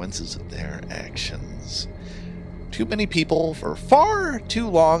consequences of their actions. Too many people for far too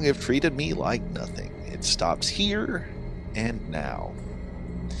long have treated me like nothing. It stops here and now.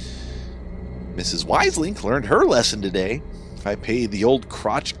 Mrs. Wiselink learned her lesson today. I paid the old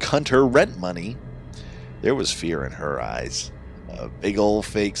crotch cunt her rent money. There was fear in her eyes. A big old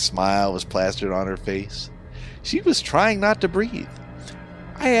fake smile was plastered on her face. She was trying not to breathe.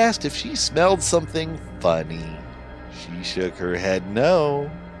 I asked if she smelled something funny. She shook her head no.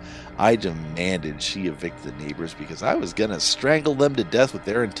 I demanded she evict the neighbors because I was gonna strangle them to death with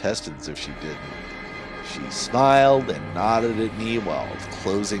their intestines if she didn't. She smiled and nodded at me while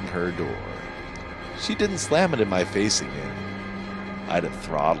closing her door. She didn't slam it in my face again. I'd have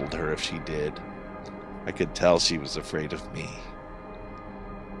throttled her if she did. I could tell she was afraid of me.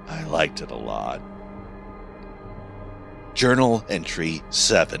 I liked it a lot. Journal entry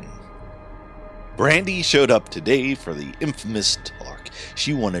 7. Brandy showed up today for the infamous talk.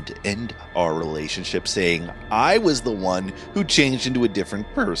 She wanted to end our relationship, saying I was the one who changed into a different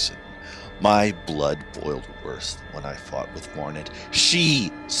person. My blood boiled worse when I fought with Warnet.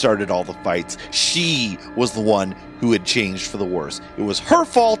 She started all the fights. She was the one who had changed for the worse. It was her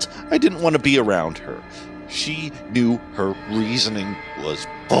fault. I didn't want to be around her. She knew her reasoning was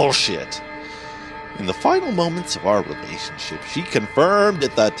bullshit. In the final moments of our relationship, she confirmed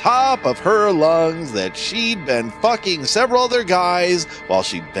at the top of her lungs that she'd been fucking several other guys while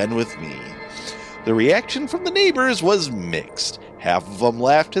she'd been with me. The reaction from the neighbors was mixed. Half of them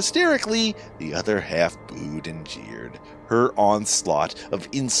laughed hysterically, the other half booed and jeered. Her onslaught of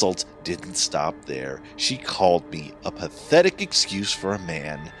insults didn't stop there. She called me a pathetic excuse for a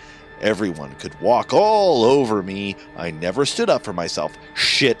man. Everyone could walk all over me. I never stood up for myself.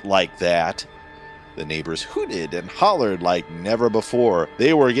 Shit like that. The neighbors hooted and hollered like never before.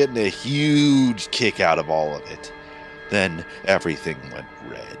 They were getting a huge kick out of all of it. Then everything went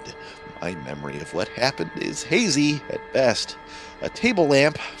red. My memory of what happened is hazy at best. A table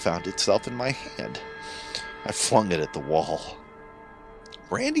lamp found itself in my hand. I flung it at the wall.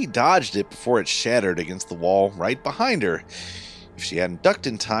 Brandy dodged it before it shattered against the wall right behind her. If she hadn't ducked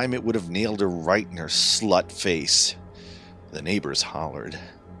in time, it would have nailed her right in her slut face. The neighbors hollered.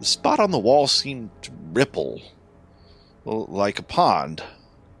 The spot on the wall seemed to ripple, like a pond.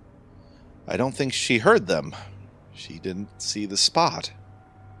 I don't think she heard them. She didn't see the spot.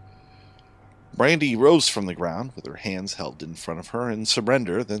 Brandy rose from the ground with her hands held in front of her in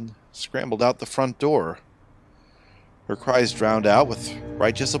surrender, then scrambled out the front door. Her cries drowned out with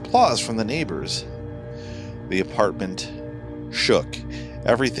righteous applause from the neighbors. The apartment shook.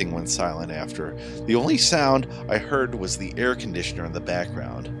 Everything went silent after. The only sound I heard was the air conditioner in the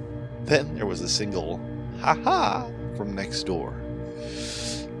background. Then there was a single ha-ha from next door.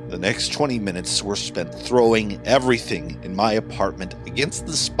 The next 20 minutes were spent throwing everything in my apartment against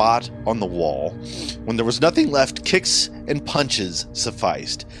the spot on the wall. When there was nothing left, kicks and punches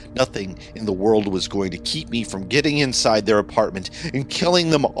sufficed. Nothing in the world was going to keep me from getting inside their apartment and killing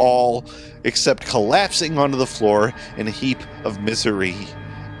them all, except collapsing onto the floor in a heap of misery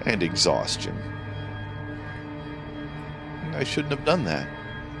and exhaustion. I shouldn't have done that.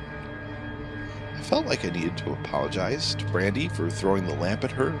 I felt like I needed to apologize to Brandy for throwing the lamp at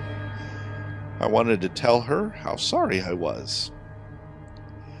her. I wanted to tell her how sorry I was.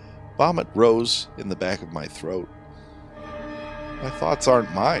 Vomit rose in the back of my throat. My thoughts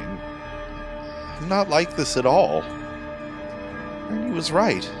aren't mine. I'm not like this at all. Brandy was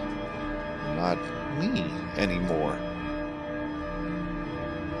right. I'm not me anymore.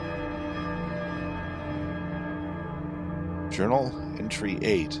 Journal Entry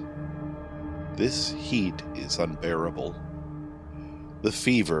 8. This heat is unbearable. The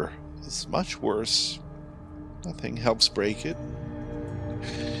fever is much worse. Nothing helps break it.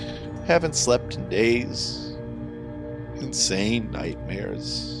 Haven't slept in days. Insane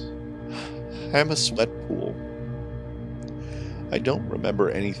nightmares. I'm a sweat pool. I don't remember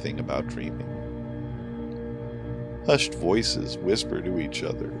anything about dreaming. Hushed voices whisper to each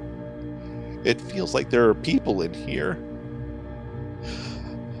other. It feels like there are people in here.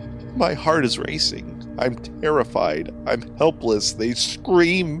 My heart is racing. I'm terrified. I'm helpless. They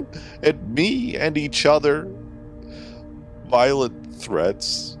scream at me and each other. Violent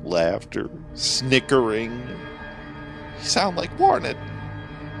threats, laughter, snickering. You sound like Warnet.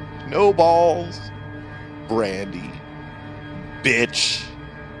 No balls. Brandy. Bitch.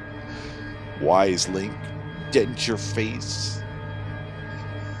 Wiselink. Dent your face.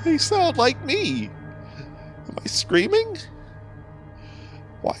 They sound like me. Am I screaming?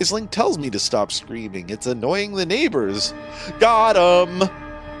 Wiselink tells me to stop screaming. It's annoying the neighbors. Got 'em!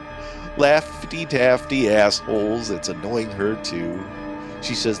 Laffy-taffy assholes. It's annoying her too.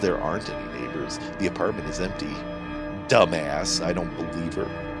 She says there aren't any neighbors. The apartment is empty. Dumbass. I don't believe her.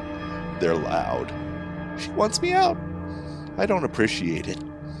 They're loud. She wants me out. I don't appreciate it.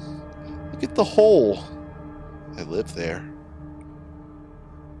 Look at the hole. I live there.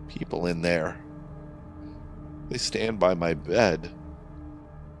 People in there. They stand by my bed.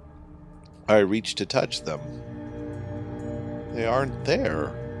 I reach to touch them. They aren't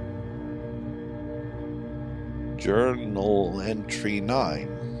there. Journal Entry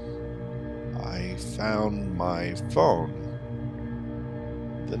 9. I found my phone.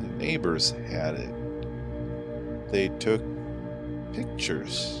 The neighbors had it. They took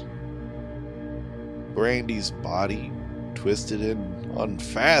pictures. Brandy's body twisted in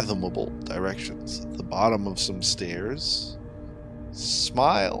unfathomable directions at the bottom of some stairs.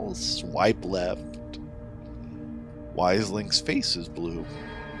 Smile, swipe left. Wiselink's face is blue.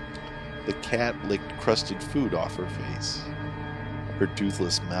 The cat licked crusted food off her face. Her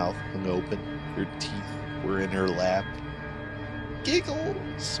toothless mouth hung open. Her teeth were in her lap. Giggle,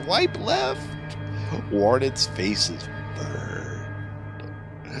 swipe left. Warnet's face is burned.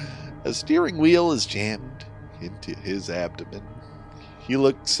 A steering wheel is jammed into his abdomen. He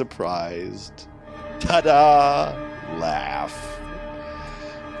looked surprised. Ta-da! Laugh.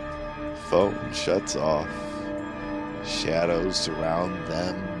 Phone shuts off. Shadows surround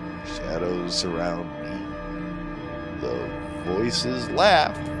them. Shadows surround me. The voices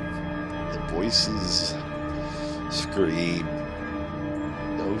laugh. The voices scream.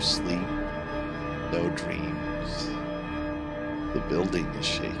 No sleep. No dreams. The building is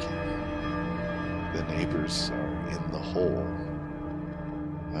shaking. The neighbors are in the hole.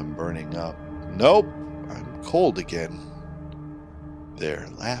 I'm burning up. Nope! I'm cold again. They're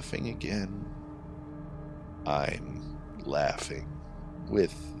laughing again. I'm laughing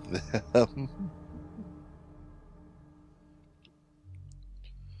with them.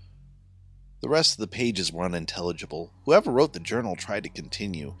 The rest of the pages were unintelligible. Whoever wrote the journal tried to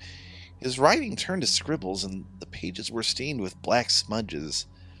continue. His writing turned to scribbles, and the pages were stained with black smudges.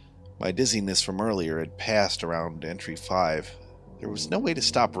 My dizziness from earlier had passed around entry 5. There was no way to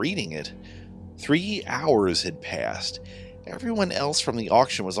stop reading it. 3 hours had passed. Everyone else from the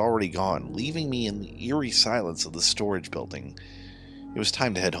auction was already gone, leaving me in the eerie silence of the storage building. It was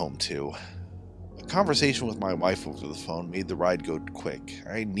time to head home, too. A conversation with my wife over the phone made the ride go quick.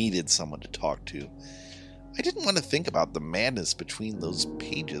 I needed someone to talk to. I didn't want to think about the madness between those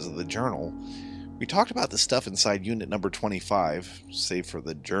pages of the journal. We talked about the stuff inside unit number 25, save for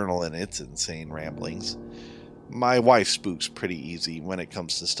the journal and its insane ramblings. My wife spooks pretty easy when it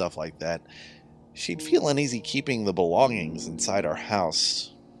comes to stuff like that. She'd feel uneasy keeping the belongings inside our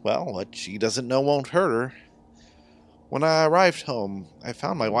house. Well, what she doesn't know won't hurt her. When I arrived home, I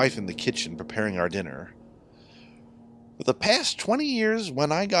found my wife in the kitchen preparing our dinner. For the past 20 years,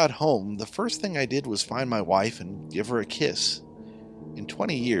 when I got home, the first thing I did was find my wife and give her a kiss. In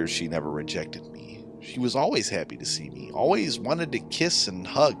 20 years, she never rejected me. She was always happy to see me, always wanted to kiss and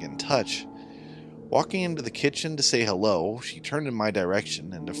hug and touch. Walking into the kitchen to say hello, she turned in my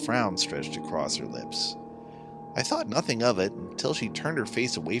direction and a frown stretched across her lips. I thought nothing of it until she turned her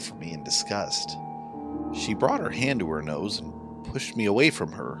face away from me in disgust. She brought her hand to her nose and pushed me away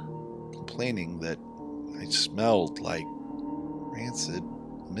from her, complaining that I smelled like rancid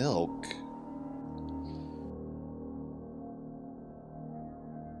milk.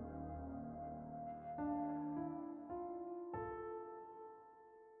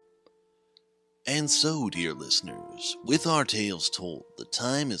 And so, dear listeners, with our tales told, the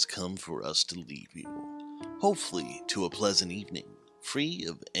time has come for us to leave you, hopefully to a pleasant evening, free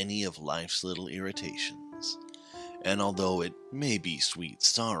of any of life's little irritations. And although it may be sweet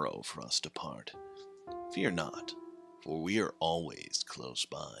sorrow for us to part, fear not, for we are always close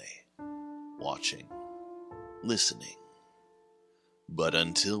by, watching, listening. But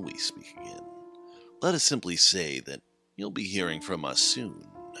until we speak again, let us simply say that you'll be hearing from us soon,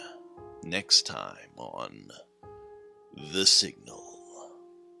 next time on The Signal.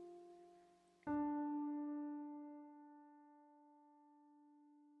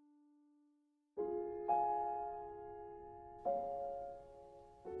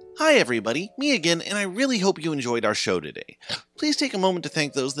 Hi everybody, me again, and I really hope you enjoyed our show today. Please take a moment to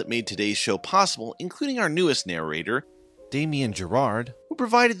thank those that made today's show possible, including our newest narrator, Damian Gerard, who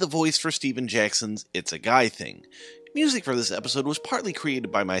provided the voice for Stephen Jackson's It's a Guy Thing. Music for this episode was partly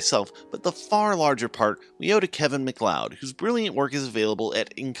created by myself, but the far larger part we owe to Kevin MacLeod, whose brilliant work is available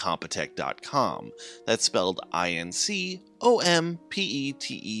at incompetech.com. That's spelled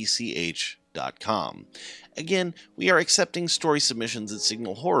INCOMPETECH.com. Again, we are accepting story submissions at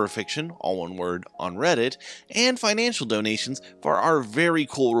Signal Horror Fiction, all one word, on Reddit, and financial donations for our very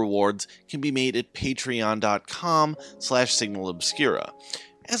cool rewards can be made at patreon.com/signalobscura.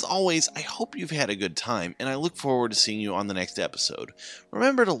 As always, I hope you've had a good time, and I look forward to seeing you on the next episode.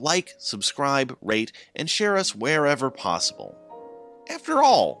 Remember to like, subscribe, rate, and share us wherever possible. After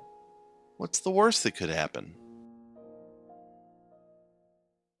all, what's the worst that could happen?